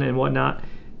LeBron and whatnot.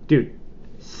 Dude,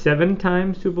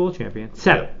 7-time Super Bowl champion.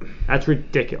 7. Yep. That's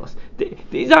ridiculous.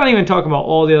 He's not even talking about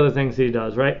all the other things that he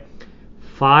does, right?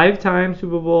 5-time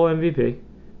Super Bowl MVP.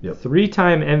 Yep.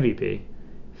 3-time MVP.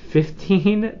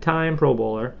 15-time Pro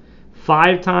Bowler.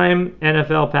 5-time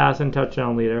NFL pass and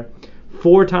touchdown leader.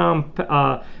 4-time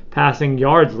passing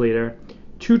yards leader.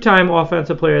 2-time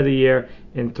Offensive Player of the Year.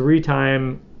 And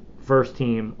 3-time first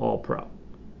team All-Pro.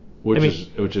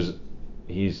 Which is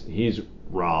he's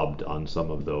robbed on some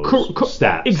of those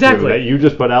stats exactly too, that you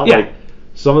just put out. Yeah. Like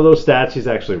some of those stats he's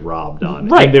actually robbed on,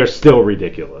 right? And they're still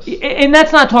ridiculous. And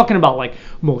that's not talking about like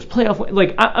most playoff.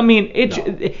 Like I mean,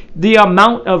 the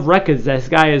amount of records this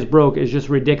guy has broke is just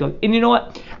ridiculous. And you know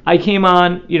what? I came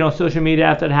on social media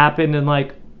after it happened, and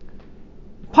like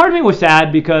part of me was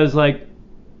sad because like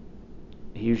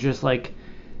he was just like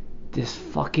this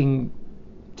fucking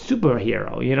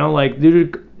superhero, like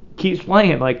dude keeps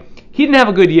playing. Like he didn't have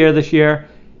a good year this year.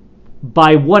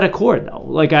 By what accord though?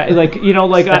 Like I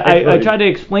tried to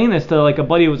explain this to like a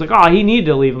buddy who was like, oh, he needed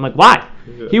to leave. I'm like, why?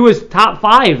 Yeah. He was top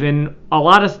 5 in a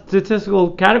lot of statistical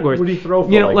categories. What did he throw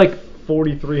for? Like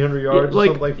 4,300 yards,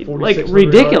 like, or something, like 4,600 like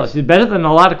ridiculous. yards? He's better than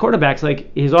a lot of quarterbacks.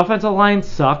 Like his offensive line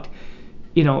sucked.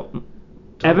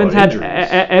 Evans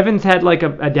had like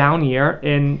a down year,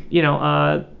 and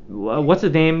what's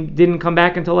his name didn't come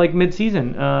back until like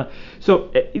mid-season.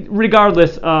 So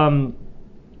regardless,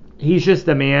 he's just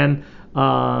the man.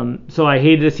 So I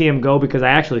hated to see him go because I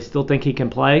actually still think he can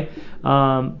play.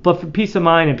 But for peace of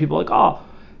mind, and people are like,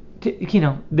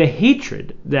 the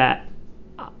hatred that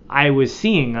I was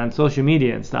seeing on social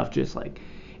media and stuff, just like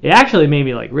it actually made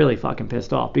me like really fucking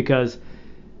pissed off because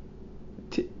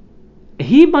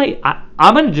he might.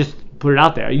 I'm gonna just put it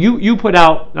out there. You put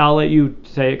out. I'll let you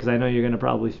say it because I know you're gonna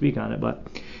probably speak on it. But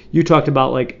you talked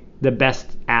about like the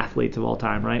best athletes of all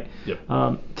time, right? Yep.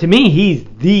 To me, he's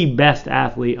the best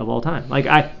athlete of all time. Like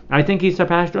I think he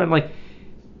surpassed Jordan. Like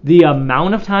the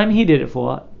amount of time he did it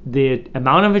for, the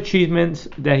amount of achievements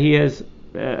that he has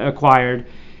acquired,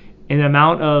 and the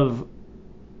amount of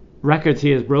records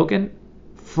he has broken,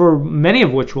 for many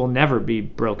of which will never be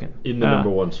broken. In the number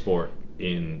one sport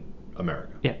in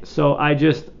America. Yeah. So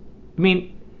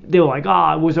they were like,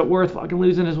 was it worth fucking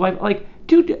losing his wife? Like,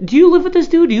 dude, do you live with this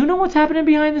dude? Do you know what's happening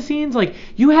behind the scenes? Like,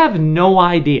 you have no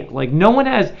idea. Like, no one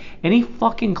has any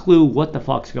fucking clue what the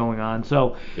fuck's going on.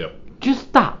 So, Just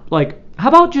stop. Like, how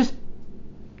about just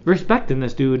respecting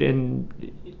this dude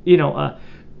and,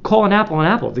 call an apple an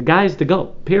apple. The guy's the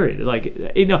GOAT, period. Like,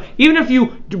 even if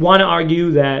you want to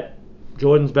argue that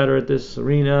Jordan's better at this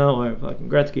arena or fucking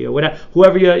Gretzky or whatever,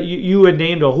 whoever you had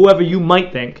named or whoever you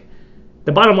might think,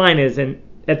 the bottom line is, and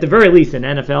at the very least in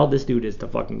NFL, this dude is the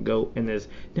fucking GOAT. And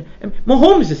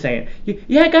Mahomes is saying,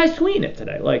 you had guys swinging it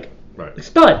today, like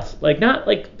studs, like not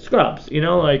like scrubs,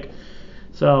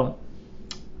 so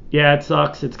yeah, it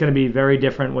sucks. It's going to be very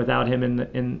different without him in the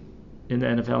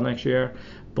NFL next year.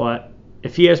 But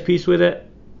if he has peace with it,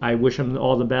 I wish him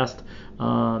all the best.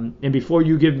 And before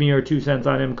you give me your 2 cents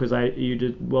on him, because you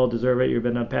did well deserve it. You've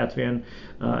been a Pats fan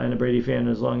and a Brady fan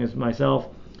as long as myself.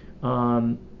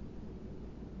 So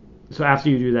after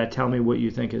you do that, tell me what you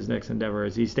think his next endeavor.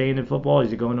 Is he staying in football?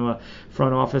 Is he going to a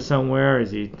front office somewhere?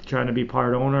 Is he trying to be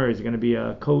part owner? Is he going to be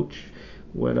a coach?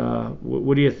 What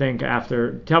do you think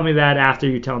after? Tell me that after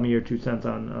you tell me your 2 cents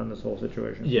on this whole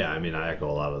situation. Yeah, I mean, I echo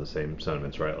a lot of the same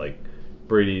sentiments, right? Like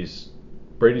Brady's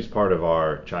part of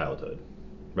our childhood,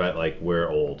 right? Like we're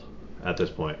old at this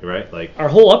point, right? Like our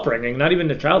whole upbringing, not even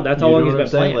the child. That's how long he's been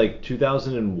playing. Like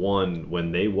 2001,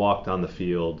 when they walked on the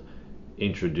field,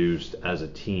 introduced as a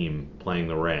team playing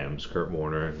the Rams, Kurt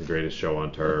Warner, the greatest show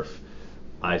on turf,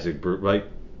 Isaac Bruce, like,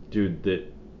 dude, that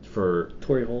for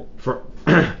Torrey Holt, for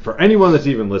anyone that's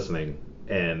even listening,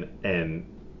 the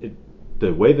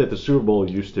way that the Super Bowl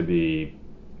used to be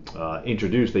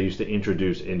introduced, they used to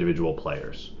introduce individual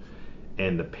players,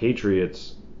 and the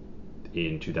Patriots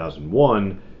in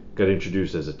 2001 got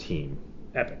introduced as a team.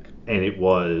 Epic. And it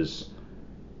was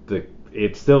the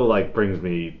it still like brings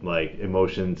me like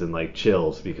emotions and like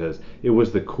chills because it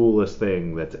was the coolest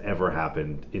thing that's ever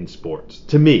happened in sports.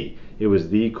 To me, it was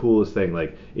the coolest thing.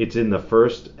 Like it's in the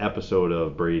first episode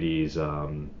of Brady's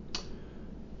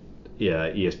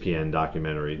ESPN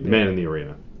documentary, The Man in the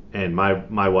Arena. And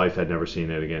my wife had never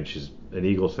seen it. Again, she's an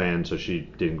Eagles fan, so she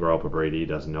didn't grow up with Brady,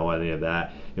 doesn't know any of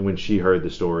that. And when she heard the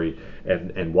story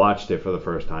and watched it for the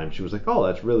first time, she was like, "Oh,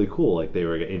 that's really cool!" Like they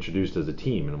were introduced as a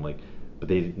team, and I'm like, "But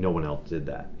no one else did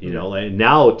that." You know, like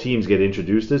now teams get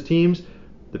introduced as teams.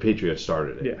 The Patriots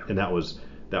started it, and that was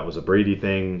a Brady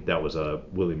thing. That was a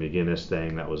Willie McGinnis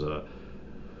thing. That was a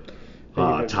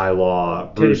Ty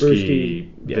Law,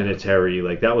 Bruschi, Vinatieri.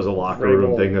 Like that was a locker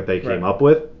room thing that they came up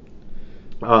with.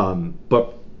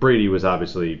 But Brady was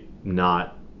obviously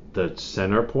not the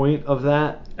center point of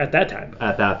that at that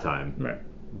time. Right.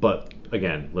 But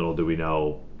again, little do we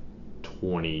know,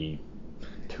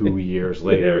 22 years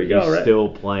later, he's still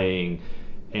playing,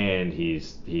 and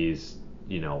he's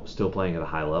still playing at a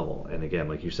high level. And again,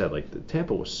 like you said, like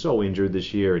Tampa was so injured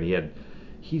this year, and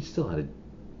he still had a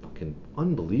fucking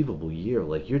unbelievable year.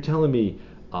 Like you're telling me,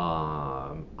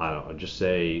 I don't know, just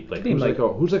say like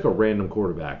who's like a random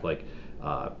quarterback like.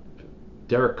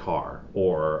 Derek Carr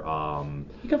or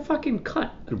he got fucking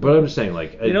cut. But I'm just saying,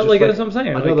 like that's what I'm saying.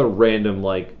 Another random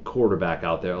like quarterback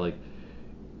out there, like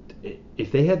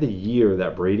if they had the year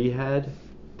that Brady had,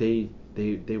 they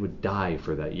would die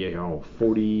for that year.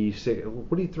 46.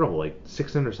 What do you throw? Like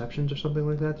 6 interceptions or something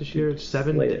like that this year?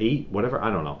 7 to 8, whatever. I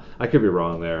don't know. I could be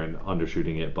wrong there and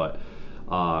undershooting it, but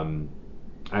I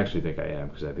actually think I am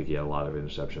because I think he had a lot of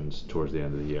interceptions towards the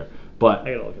end of the year. But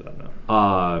I gotta look it up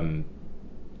now.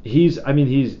 He's a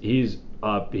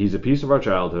piece of our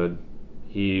childhood.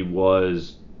 He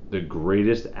was the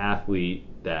greatest athlete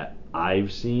that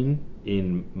I've seen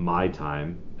in my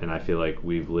time, and I feel like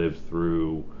we've lived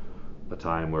through a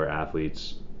time where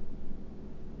athletes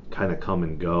kind of come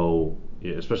and go,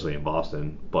 especially in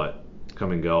Boston, but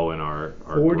come and go and are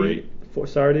great.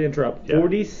 Sorry to interrupt.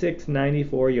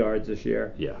 4694 yards this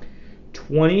year. Yeah.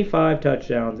 25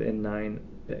 touchdowns and 9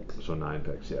 picks. So 9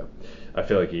 picks, yeah. I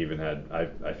feel like he even had.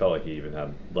 I felt like he even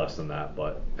had less than that,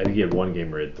 but I think he had one game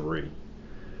where he had 3.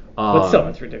 But still,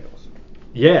 that's ridiculous.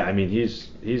 Yeah, I mean he's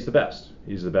the best.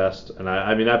 He's the best, and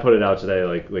I put it out today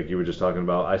like you were just talking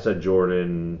about. I said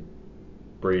Jordan,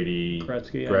 Brady,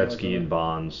 Gretzky, and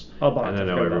Bonds. Oh, Bonds.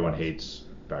 And I know everyone hates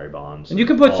Barry Bonds. And you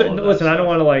can put listen. I don't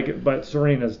want to but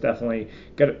Serena's definitely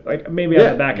got maybe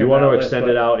on the back end. You want to extend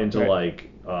it out into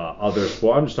other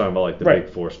sports. I'm just talking about like the big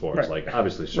 4 sports. Right. Like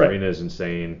obviously Serena is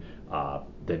insane.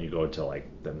 Then you go to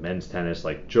like the men's tennis,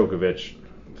 like Djokovic,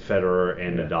 Federer,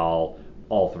 and Nadal.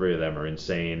 All 3 of them are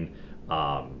insane.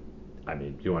 I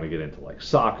mean, you want to get into like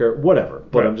soccer, whatever.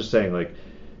 But I'm just saying, like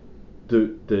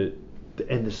the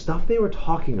stuff they were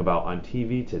talking about on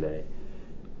TV today,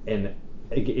 and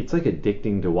it's like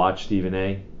addicting to watch Stephen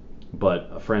A.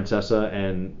 But Francesa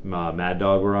and Mad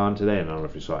Dog were on today, and I don't know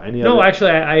if you saw any of it. No,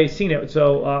 actually, I seen it.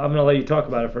 So I'm gonna let you talk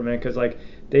about it for a minute because like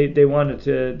they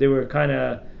were kind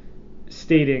of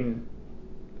stating.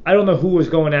 I don't know who was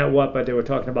going at what, but they were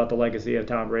talking about the legacy of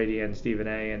Tom Brady and Stephen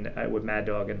A. and with Mad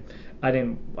Dog, and I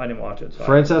didn't watch it. So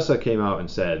Francesa came out and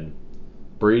said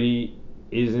Brady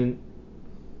isn't.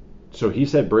 So he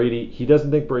said he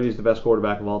doesn't think Brady's the best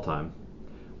quarterback of all time,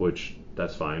 which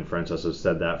that's fine. Francesa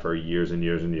said that for years and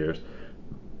years and years,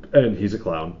 and he's a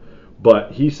clown.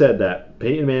 But he said that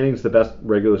Peyton Manning's the best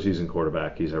regular season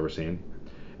quarterback he's ever seen,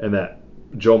 and that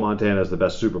Joe Montana is the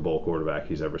best Super Bowl quarterback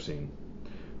he's ever seen.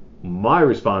 My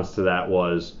response to that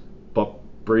was, but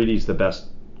Brady's the best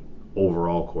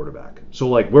overall quarterback. So,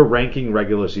 like, we're ranking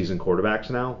regular season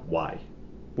quarterbacks now. Why?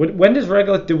 When does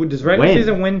regular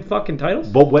season win fucking titles?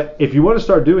 But if you want to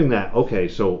start doing that, okay,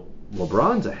 so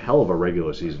LeBron's a hell of a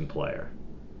regular season player.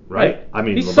 Right? I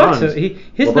mean, he sucks.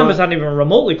 His numbers aren't even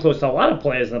remotely close to a lot of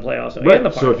players in the playoffs and the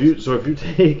finals. So if you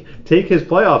take his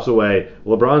playoffs away,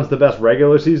 LeBron's the best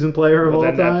regular season player of all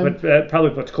time. That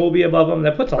probably puts Kobe above him.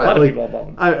 That puts a lot of people above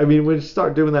him. I mean, when you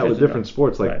start doing that with different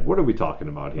sports, like what are we talking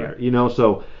about here? Right.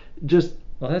 So just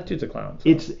that dude's a clown. So.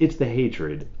 It's the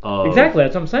hatred of exactly.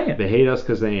 That's what I'm saying. They hate us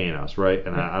because they ain't us, right?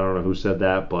 And I don't know who said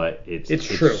that, but it's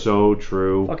true. It's so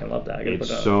true. I fucking love that. It's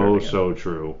so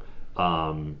true.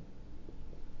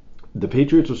 The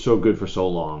Patriots were so good for so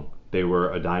long. They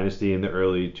were a dynasty in the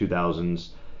early 2000s,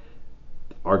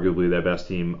 arguably their best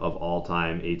team of all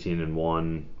time,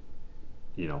 18-1.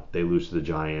 They lose to the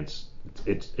Giants.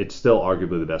 It's still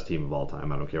arguably the best team of all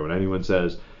time. I don't care what anyone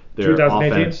says. Their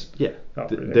 2018? Offense,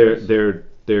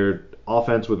 their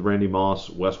offense with Randy Moss,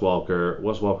 Wes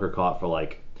Welker caught for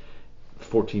like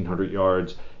 1,400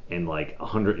 yards, and like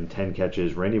 110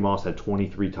 catches. Randy Moss had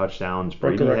 23 touchdowns.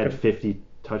 Broke Brady the had record. 50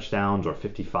 touchdowns or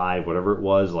 55, whatever it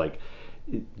was. Like,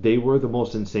 they were the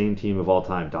most insane team of all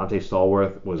time. Dante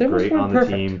Stallworth was They almost great went on the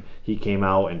perfect. team. He came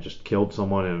out and just killed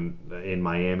someone in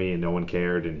Miami, and no one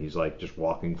cared. And he's like just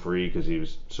walking free because he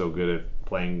was so good at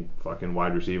playing fucking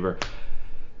wide receiver.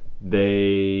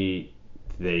 They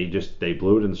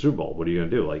blew it in the Super Bowl. What are you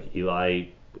gonna do? Like Eli,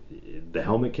 the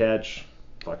helmet catch,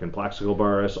 fucking Plaxico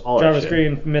Burress, all Jarvis that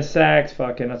shit. Green missed sacks.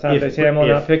 Fucking Asante Samuel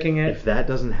not picking it. If that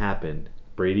doesn't happen,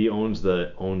 Brady owns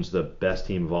the best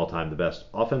team of all time, the best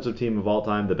offensive team of all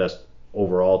time, the best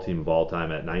overall team of all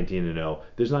time at 19-0.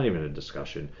 There's not even a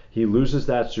discussion. He loses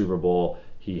that Super Bowl.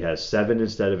 He has 7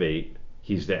 instead of 8.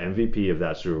 He's the MVP of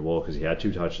that Super Bowl because he had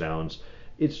 2 touchdowns.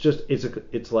 It's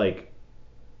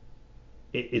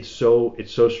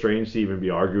so strange to even be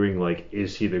arguing, like,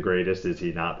 is he the greatest? Is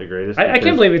he not the greatest? I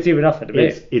can't believe it's even up for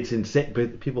debate. It's insane,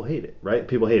 but people hate it, right?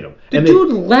 People hate him. The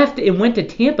dude left and went to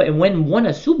Tampa and went and won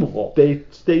a Super Bowl. They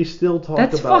still talk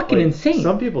about... That's fucking insane.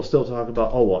 Some people still talk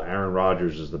about, oh, well, Aaron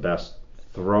Rodgers is the best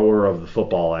thrower of the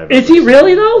football I've ever Is he seen.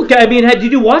 really, though? I mean,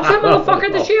 did you watch that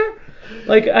motherfucker this year?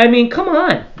 Like, I mean, come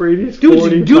on. Brady's Dude's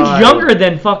 45. younger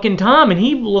than fucking Tom, and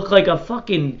he looked like a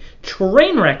fucking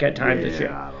train wreck at times this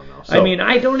year. I don't know. I mean,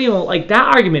 I don't even, like,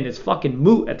 that argument is fucking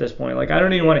moot at this point. Like, I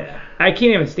don't even want to, I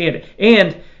can't even stand it.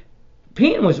 And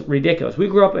Peyton was ridiculous. We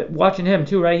grew up watching him,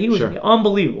 too, right? He was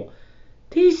unbelievable.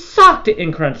 He sucked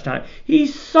in crunch time. He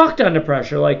sucked under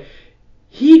pressure. Like,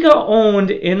 he got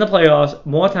owned in the playoffs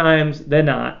more times than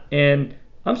not. And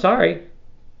I'm sorry.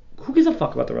 Who gives a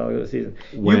fuck about the regular season?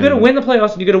 You're going to win the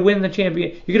playoffs and you're going to win the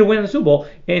champion. You're going to win the Super Bowl.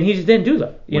 And he just didn't do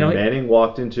that. When Manning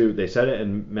walked into, they said it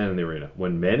in Man in the Arena.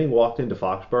 When Manning walked into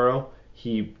Foxborough,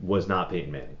 he was not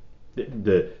Peyton Manning.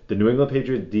 The New England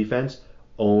Patriots defense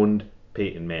owned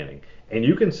Peyton Manning. And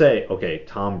you can say, okay,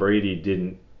 Tom Brady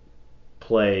didn't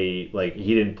play, like,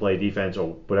 he didn't play defense or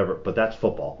whatever, but that's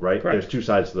football, right? Correct. There's 2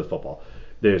 sides to the football.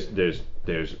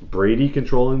 There's Brady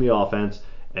controlling the offense,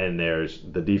 and there's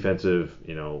the defensive,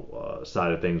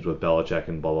 side of things with Belichick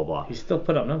and blah, blah, blah. He still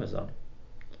put up numbers, though.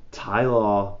 Ty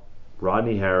Law,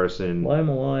 Rodney Harrison, Lawyer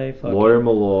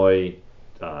Malloy,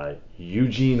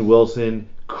 Eugene Wilson,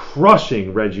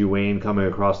 crushing Reggie Wayne coming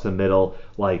across the middle,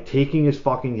 like taking his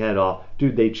fucking head off.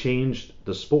 Dude, they changed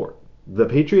the sport. The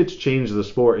Patriots changed the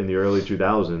sport in the early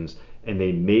 2000s, and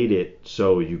they made it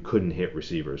so you couldn't hit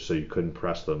receivers, so you couldn't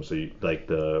press them, so you, like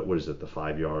the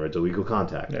 5 yards, illegal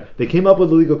contact. Yeah. They came up with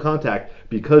illegal contact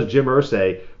because Jim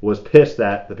Irsay was pissed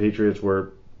that the Patriots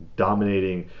were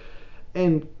dominating.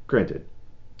 And granted,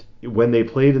 when they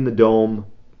played in the Dome,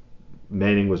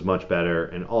 Manning was much better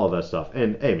and all of that stuff.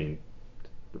 And, I mean,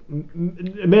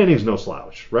 Manning's no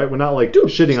slouch, right? We're not like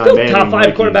shitting on Manning. Top 5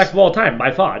 like quarterbacks of all time,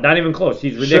 by far. Not even close.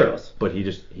 He's ridiculous. Sure, but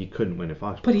he couldn't win at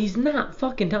Foxborough. But he's not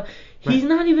fucking top. He's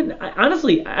not even.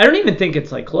 Honestly, I don't even think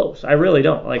it's like close. I really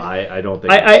don't. Like I don't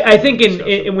think. I think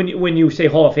when you say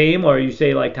Hall of Fame or you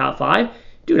say like top 5,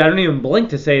 dude, I don't even blink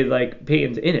to say like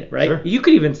Peyton's in it, right? Sure. You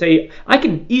could even say I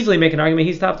can easily make an argument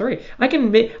he's top 3. I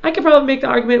could probably make the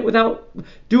argument without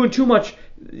doing too much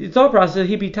thought process.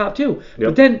 He'd be top 2. Yep.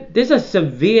 But then there's a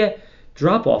severe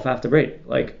drop off after Brady.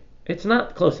 Like it's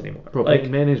not close anymore. Bro, like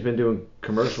Peyton Manning's been doing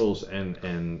commercials and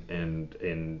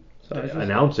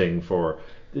announcing for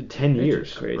 10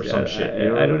 years or some shit.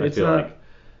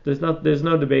 There's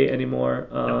no debate anymore.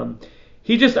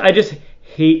 I just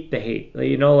hate the hate.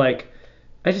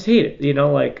 I just hate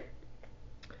it.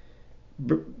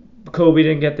 Kobe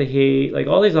didn't get the hate. Like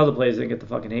all these other players didn't get the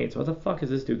fucking hate. So what the fuck is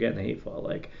this dude getting the hate for?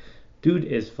 Like, dude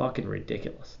is fucking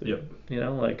ridiculous. Dude. Yep.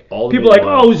 People are like,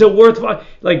 oh, is it worth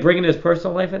like bringing his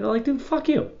personal life in? They're like, dude, fuck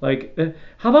you. Like,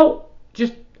 how about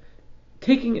just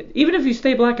taking it? Even if you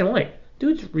stay black and white,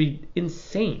 dude's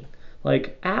insane.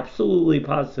 Like, absolutely,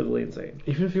 positively insane.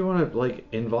 Even if you want to like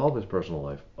involve his personal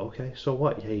life, okay, so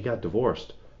what? Yeah, he got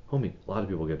divorced, homie. A lot of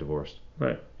people get divorced.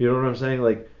 Right. You know what I'm saying?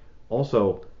 Like,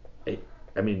 also,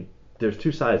 I mean, there's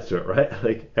 2 sides to it, right?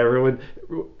 Like everyone,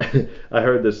 I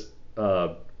heard this.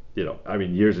 I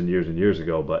mean, years and years and years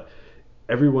ago, but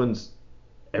everyone's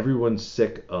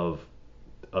sick of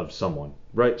someone,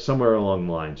 right? Somewhere along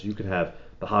the lines, you could have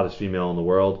the hottest female in the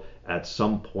world. At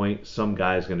some point, some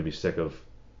guy's going to be sick of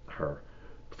her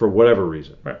for whatever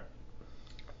reason. Right.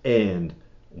 And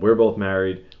we're both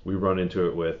married. We run into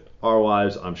it with our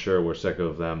wives. I'm sure we're sick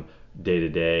of them day to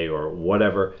day or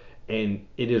whatever. And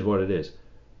it is what it is.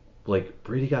 Like,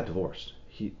 Brady got divorced.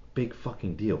 Big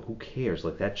fucking deal. Who cares?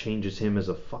 Like, that changes him as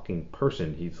a fucking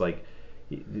person. He's like,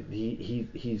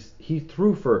 he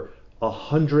threw for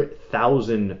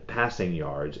 100,000 passing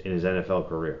yards in his NFL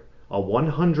career.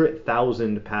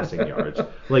 100,000 passing yards.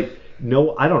 Like,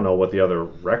 no, I don't know what the other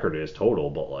record is total,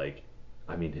 but like,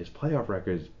 I mean, his playoff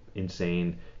record is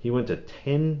insane. He went to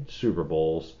 10 Super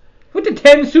Bowls. Went to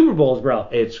 10 Super Bowls, bro.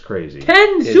 It's crazy.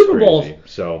 10 Super Bowls.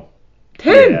 So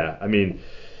 10. Yeah, I mean,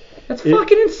 that's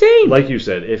fucking insane. Like you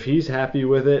said, if he's happy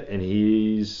with it and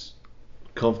he's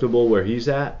comfortable where he's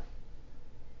at,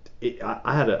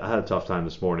 I had a tough time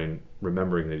this morning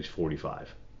remembering that he's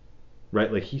 45.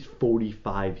 Right? Like, he's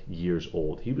 45 years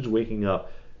old. He was waking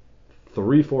up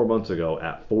 3-4 months ago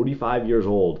at 45 years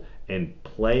old and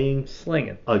playing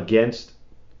slinging against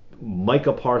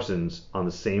Micah Parsons on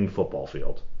the same football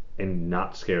field and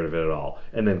not scared of it at all.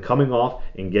 And then coming off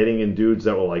and getting in dudes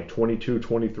that were like 22,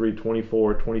 23,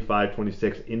 24, 25,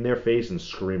 26 in their face and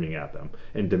screaming at them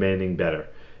and demanding better.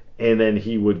 And then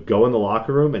he would go in the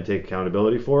locker room and take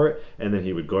accountability for it. And then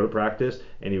he would go to practice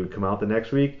and he would come out the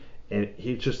next week. And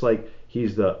he's just like, I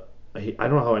don't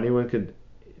know how anyone could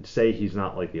say he's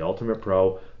not like the ultimate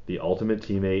pro, the ultimate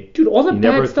teammate. Dude, all the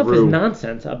bad stuff is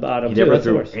nonsense about him. He never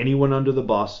threw anyone under the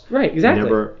bus. Right,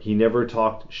 exactly. He never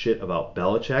talked shit about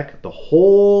Belichick. The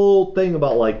whole thing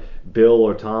about like Bill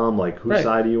or Tom, like whose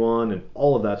side are you on, and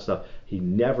all of that stuff. He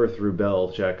never threw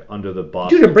Belichick under the bus.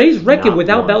 Dude, Brady's record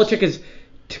without Belichick is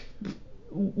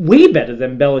way better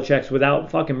than Belichick's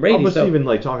without fucking Brady. Almost even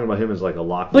like talking about him as like a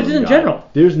locker room But in guy. general,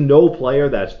 there's no player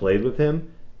that's played with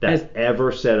him that's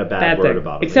ever said a bad word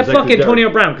about him. Except fucking Antonio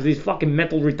Brown, because he's fucking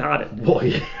mental retarded. Well,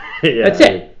 yeah, that's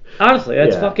it. Honestly,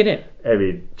 that's fucking it. I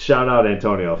mean, shout out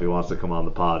Antonio if he wants to come on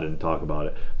the pod and talk about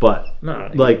it. But no,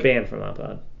 he's like banned from that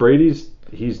pod. Brady's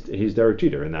he's Derek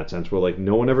Jeter in that sense, where like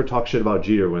no one ever talked shit about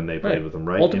Jeter when they played with him,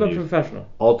 right?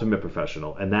 Ultimate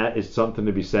professional, and that is something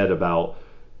to be said about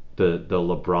the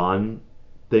LeBron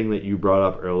thing that you brought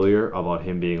up earlier about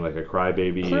him being like a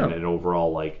crybaby and an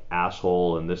overall like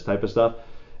asshole and this type of stuff.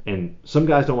 And some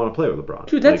guys don't want to play with LeBron.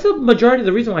 Dude, that's the majority of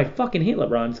the reason why I fucking hate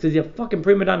LeBron is because he's a fucking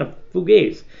prima donna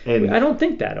fugazi. And I don't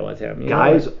think that was him.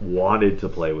 Guys wanted to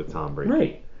play with Tom Brady.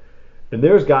 Right. And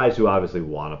there's guys who obviously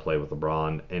want to play with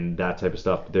LeBron and that type of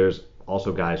stuff. But there's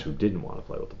also guys who didn't want to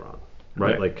play with LeBron.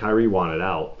 Right? Like Kyrie wanted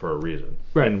out for a reason.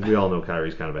 Right. And we all know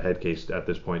Kyrie's kind of a head case at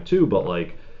this point too. But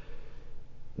like,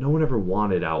 no one ever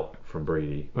wanted out from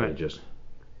Brady. Right. They just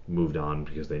moved on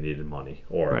because they needed money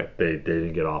or they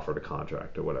didn't get offered a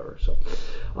contract or whatever. So,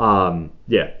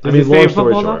 yeah. Does he stay in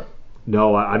football though?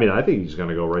 No, I mean, I think he's going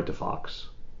to go right to Fox.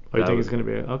 Oh, you think he's going to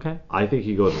be okay? I think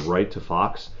he goes right to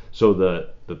Fox. So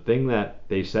the thing that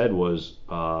they said was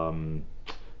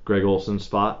Greg Olson's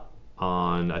spot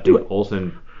on, I think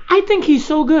Olson. I think he's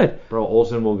so good. Bro,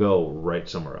 Olsen will go right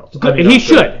somewhere else. I mean, he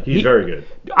should. He's very good.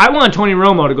 I want Tony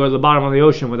Romo to go to the bottom of the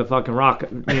ocean with a fucking rock,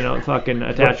 fucking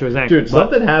attached to his ankle. Dude,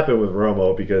 something happened with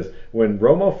Romo because when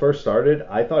Romo first started,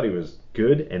 I thought he was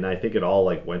good, and I think it all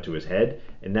like went to his head.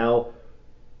 And now,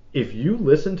 if you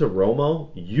listen to Romo,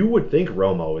 you would think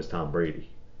Romo is Tom Brady.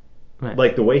 Right.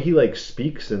 Like the way he like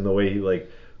speaks and the way he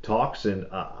like talks, and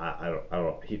I don't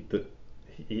know.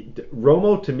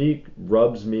 Romo to me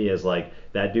rubs me as like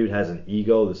that dude has an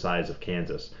ego the size of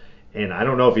Kansas, and I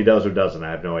don't know if he does or doesn't. I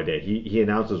have no idea. He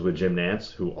announces with Jim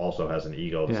Nantz, who also has an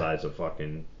ego the size of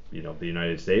fucking the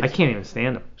United States. I can't even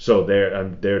stand him. So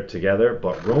they're together,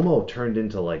 but Romo turned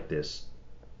into like this.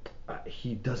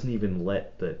 He doesn't even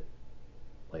let the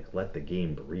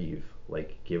game breathe.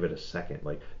 Like give it a second.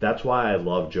 Like that's why I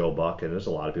love Joe Buck, and there's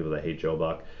a lot of people that hate Joe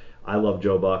Buck. I love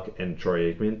Joe Buck and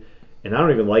Troy Aikman. And I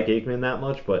don't even like Aikman that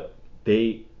much, but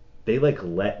they like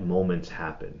let moments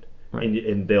happen, right.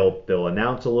 and they'll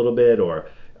announce a little bit, or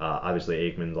obviously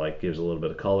Aikman like gives a little bit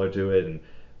of color to it,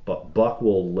 but Buck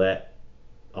will let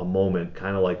a moment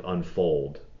kind of like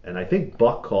unfold. And I think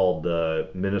Buck called the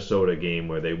Minnesota game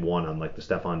where they won on like the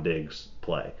Stephon Diggs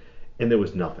play, and there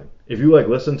was nothing. If you like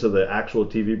listen to the actual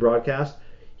TV broadcast,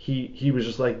 he was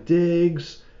just like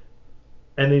Diggs,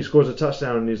 and then he scores a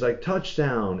touchdown, and he's like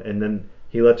touchdown, and then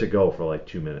he lets it go for like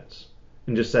 2 minutes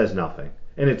and just says nothing.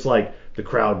 And it's like the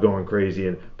crowd going crazy.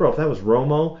 And, bro, if that was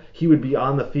Romo, he would be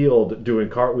on the field doing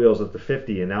cartwheels at the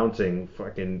 50, announcing,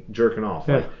 fucking jerking off.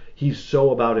 Yeah. Like, he's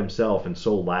so about himself and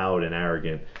so loud and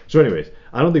arrogant. So, anyways,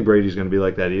 I don't think Brady's going to be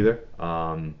like that either.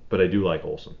 But I do like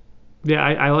Olsen. Yeah,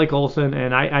 I like Olsen.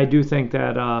 And I do think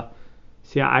that,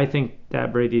 I think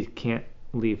that Brady can't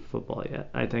leave football yet.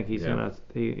 I think he's gonna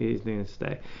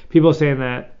stay. People are saying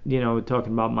that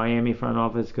talking about Miami front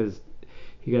office because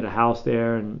he got a house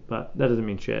there, but that doesn't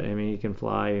mean shit. I mean, he can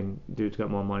fly, and dude's got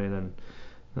more money than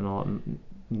all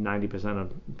 90%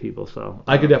 of people. So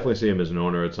I could definitely see him as an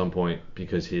owner at some point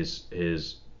because his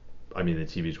the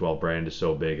TV12 brand is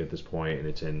so big at this point, and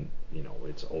it's in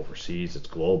it's overseas, it's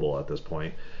global at this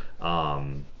point.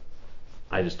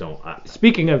 I just don't.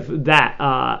 Speaking of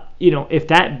that, if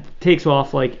that takes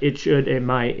off like it should, it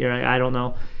might. I don't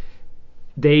know.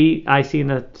 I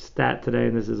seen a stat today,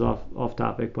 and this is off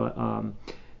topic, but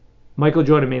Michael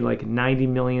Jordan made like $90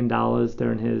 million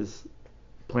during his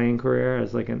playing career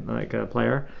as like a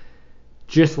player.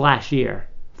 Just last year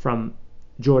from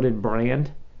Jordan Brand,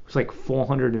 it was like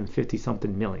 450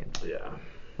 something million. Yeah.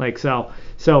 Like so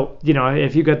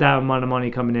if you got that amount of money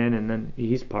coming in, and then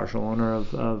he's partial owner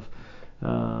of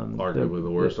arguably the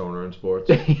worst owner in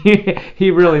sports.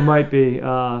 He really might be.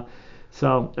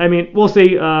 So I mean, we'll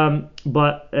see.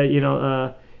 But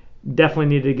definitely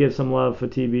need to give some love for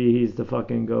TB. He's the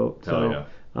fucking GOAT. Hell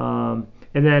yeah.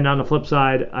 And then on the flip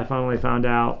side, I finally found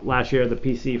out last year the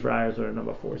PC Friars were a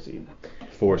number 4 seed.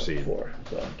 4 seed. 4.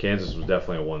 So. Kansas was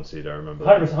definitely a 1 seed. I remember.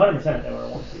 100% they were a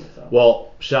 1 seed. So.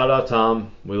 Well, shout out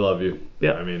Tom. We love you.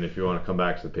 Yeah. I mean, if you want to come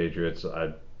back to the Patriots,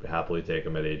 I'd happily take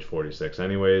him at age 46.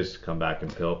 Anyways, come back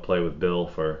and play with Bill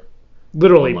for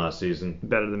literally one last season.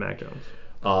 Better than Mac Jones.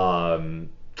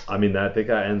 I mean, I think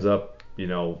that ends up,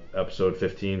 episode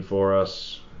 15 for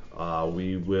us.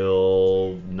 We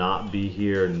will not be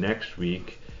here next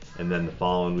week, and then the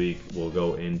following week we'll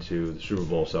go into the Super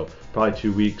Bowl. So probably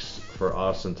 2 weeks for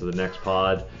us into the next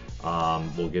pod.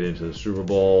 We'll get into the Super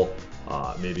Bowl,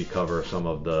 maybe cover some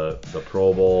of the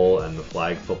Pro Bowl and the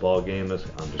flag football game. I'm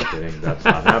just kidding. That's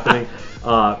not happening.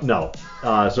 No.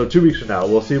 So 2 weeks from now,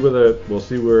 we'll see where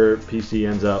PC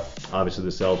ends up. Obviously,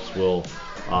 the Celtics will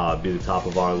be the top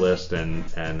of our list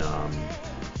and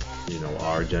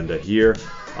our agenda here.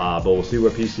 But we'll see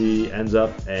where PC ends up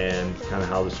and kind of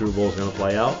how the Super Bowl is going to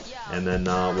play out, and then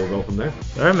we'll go from there.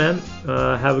 All right, man.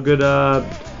 Have a good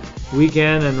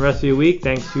weekend and rest of your week.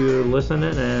 Thanks for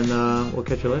listening, and we'll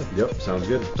catch you later. Yep, sounds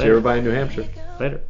good. Later. See everybody in New Hampshire. Later.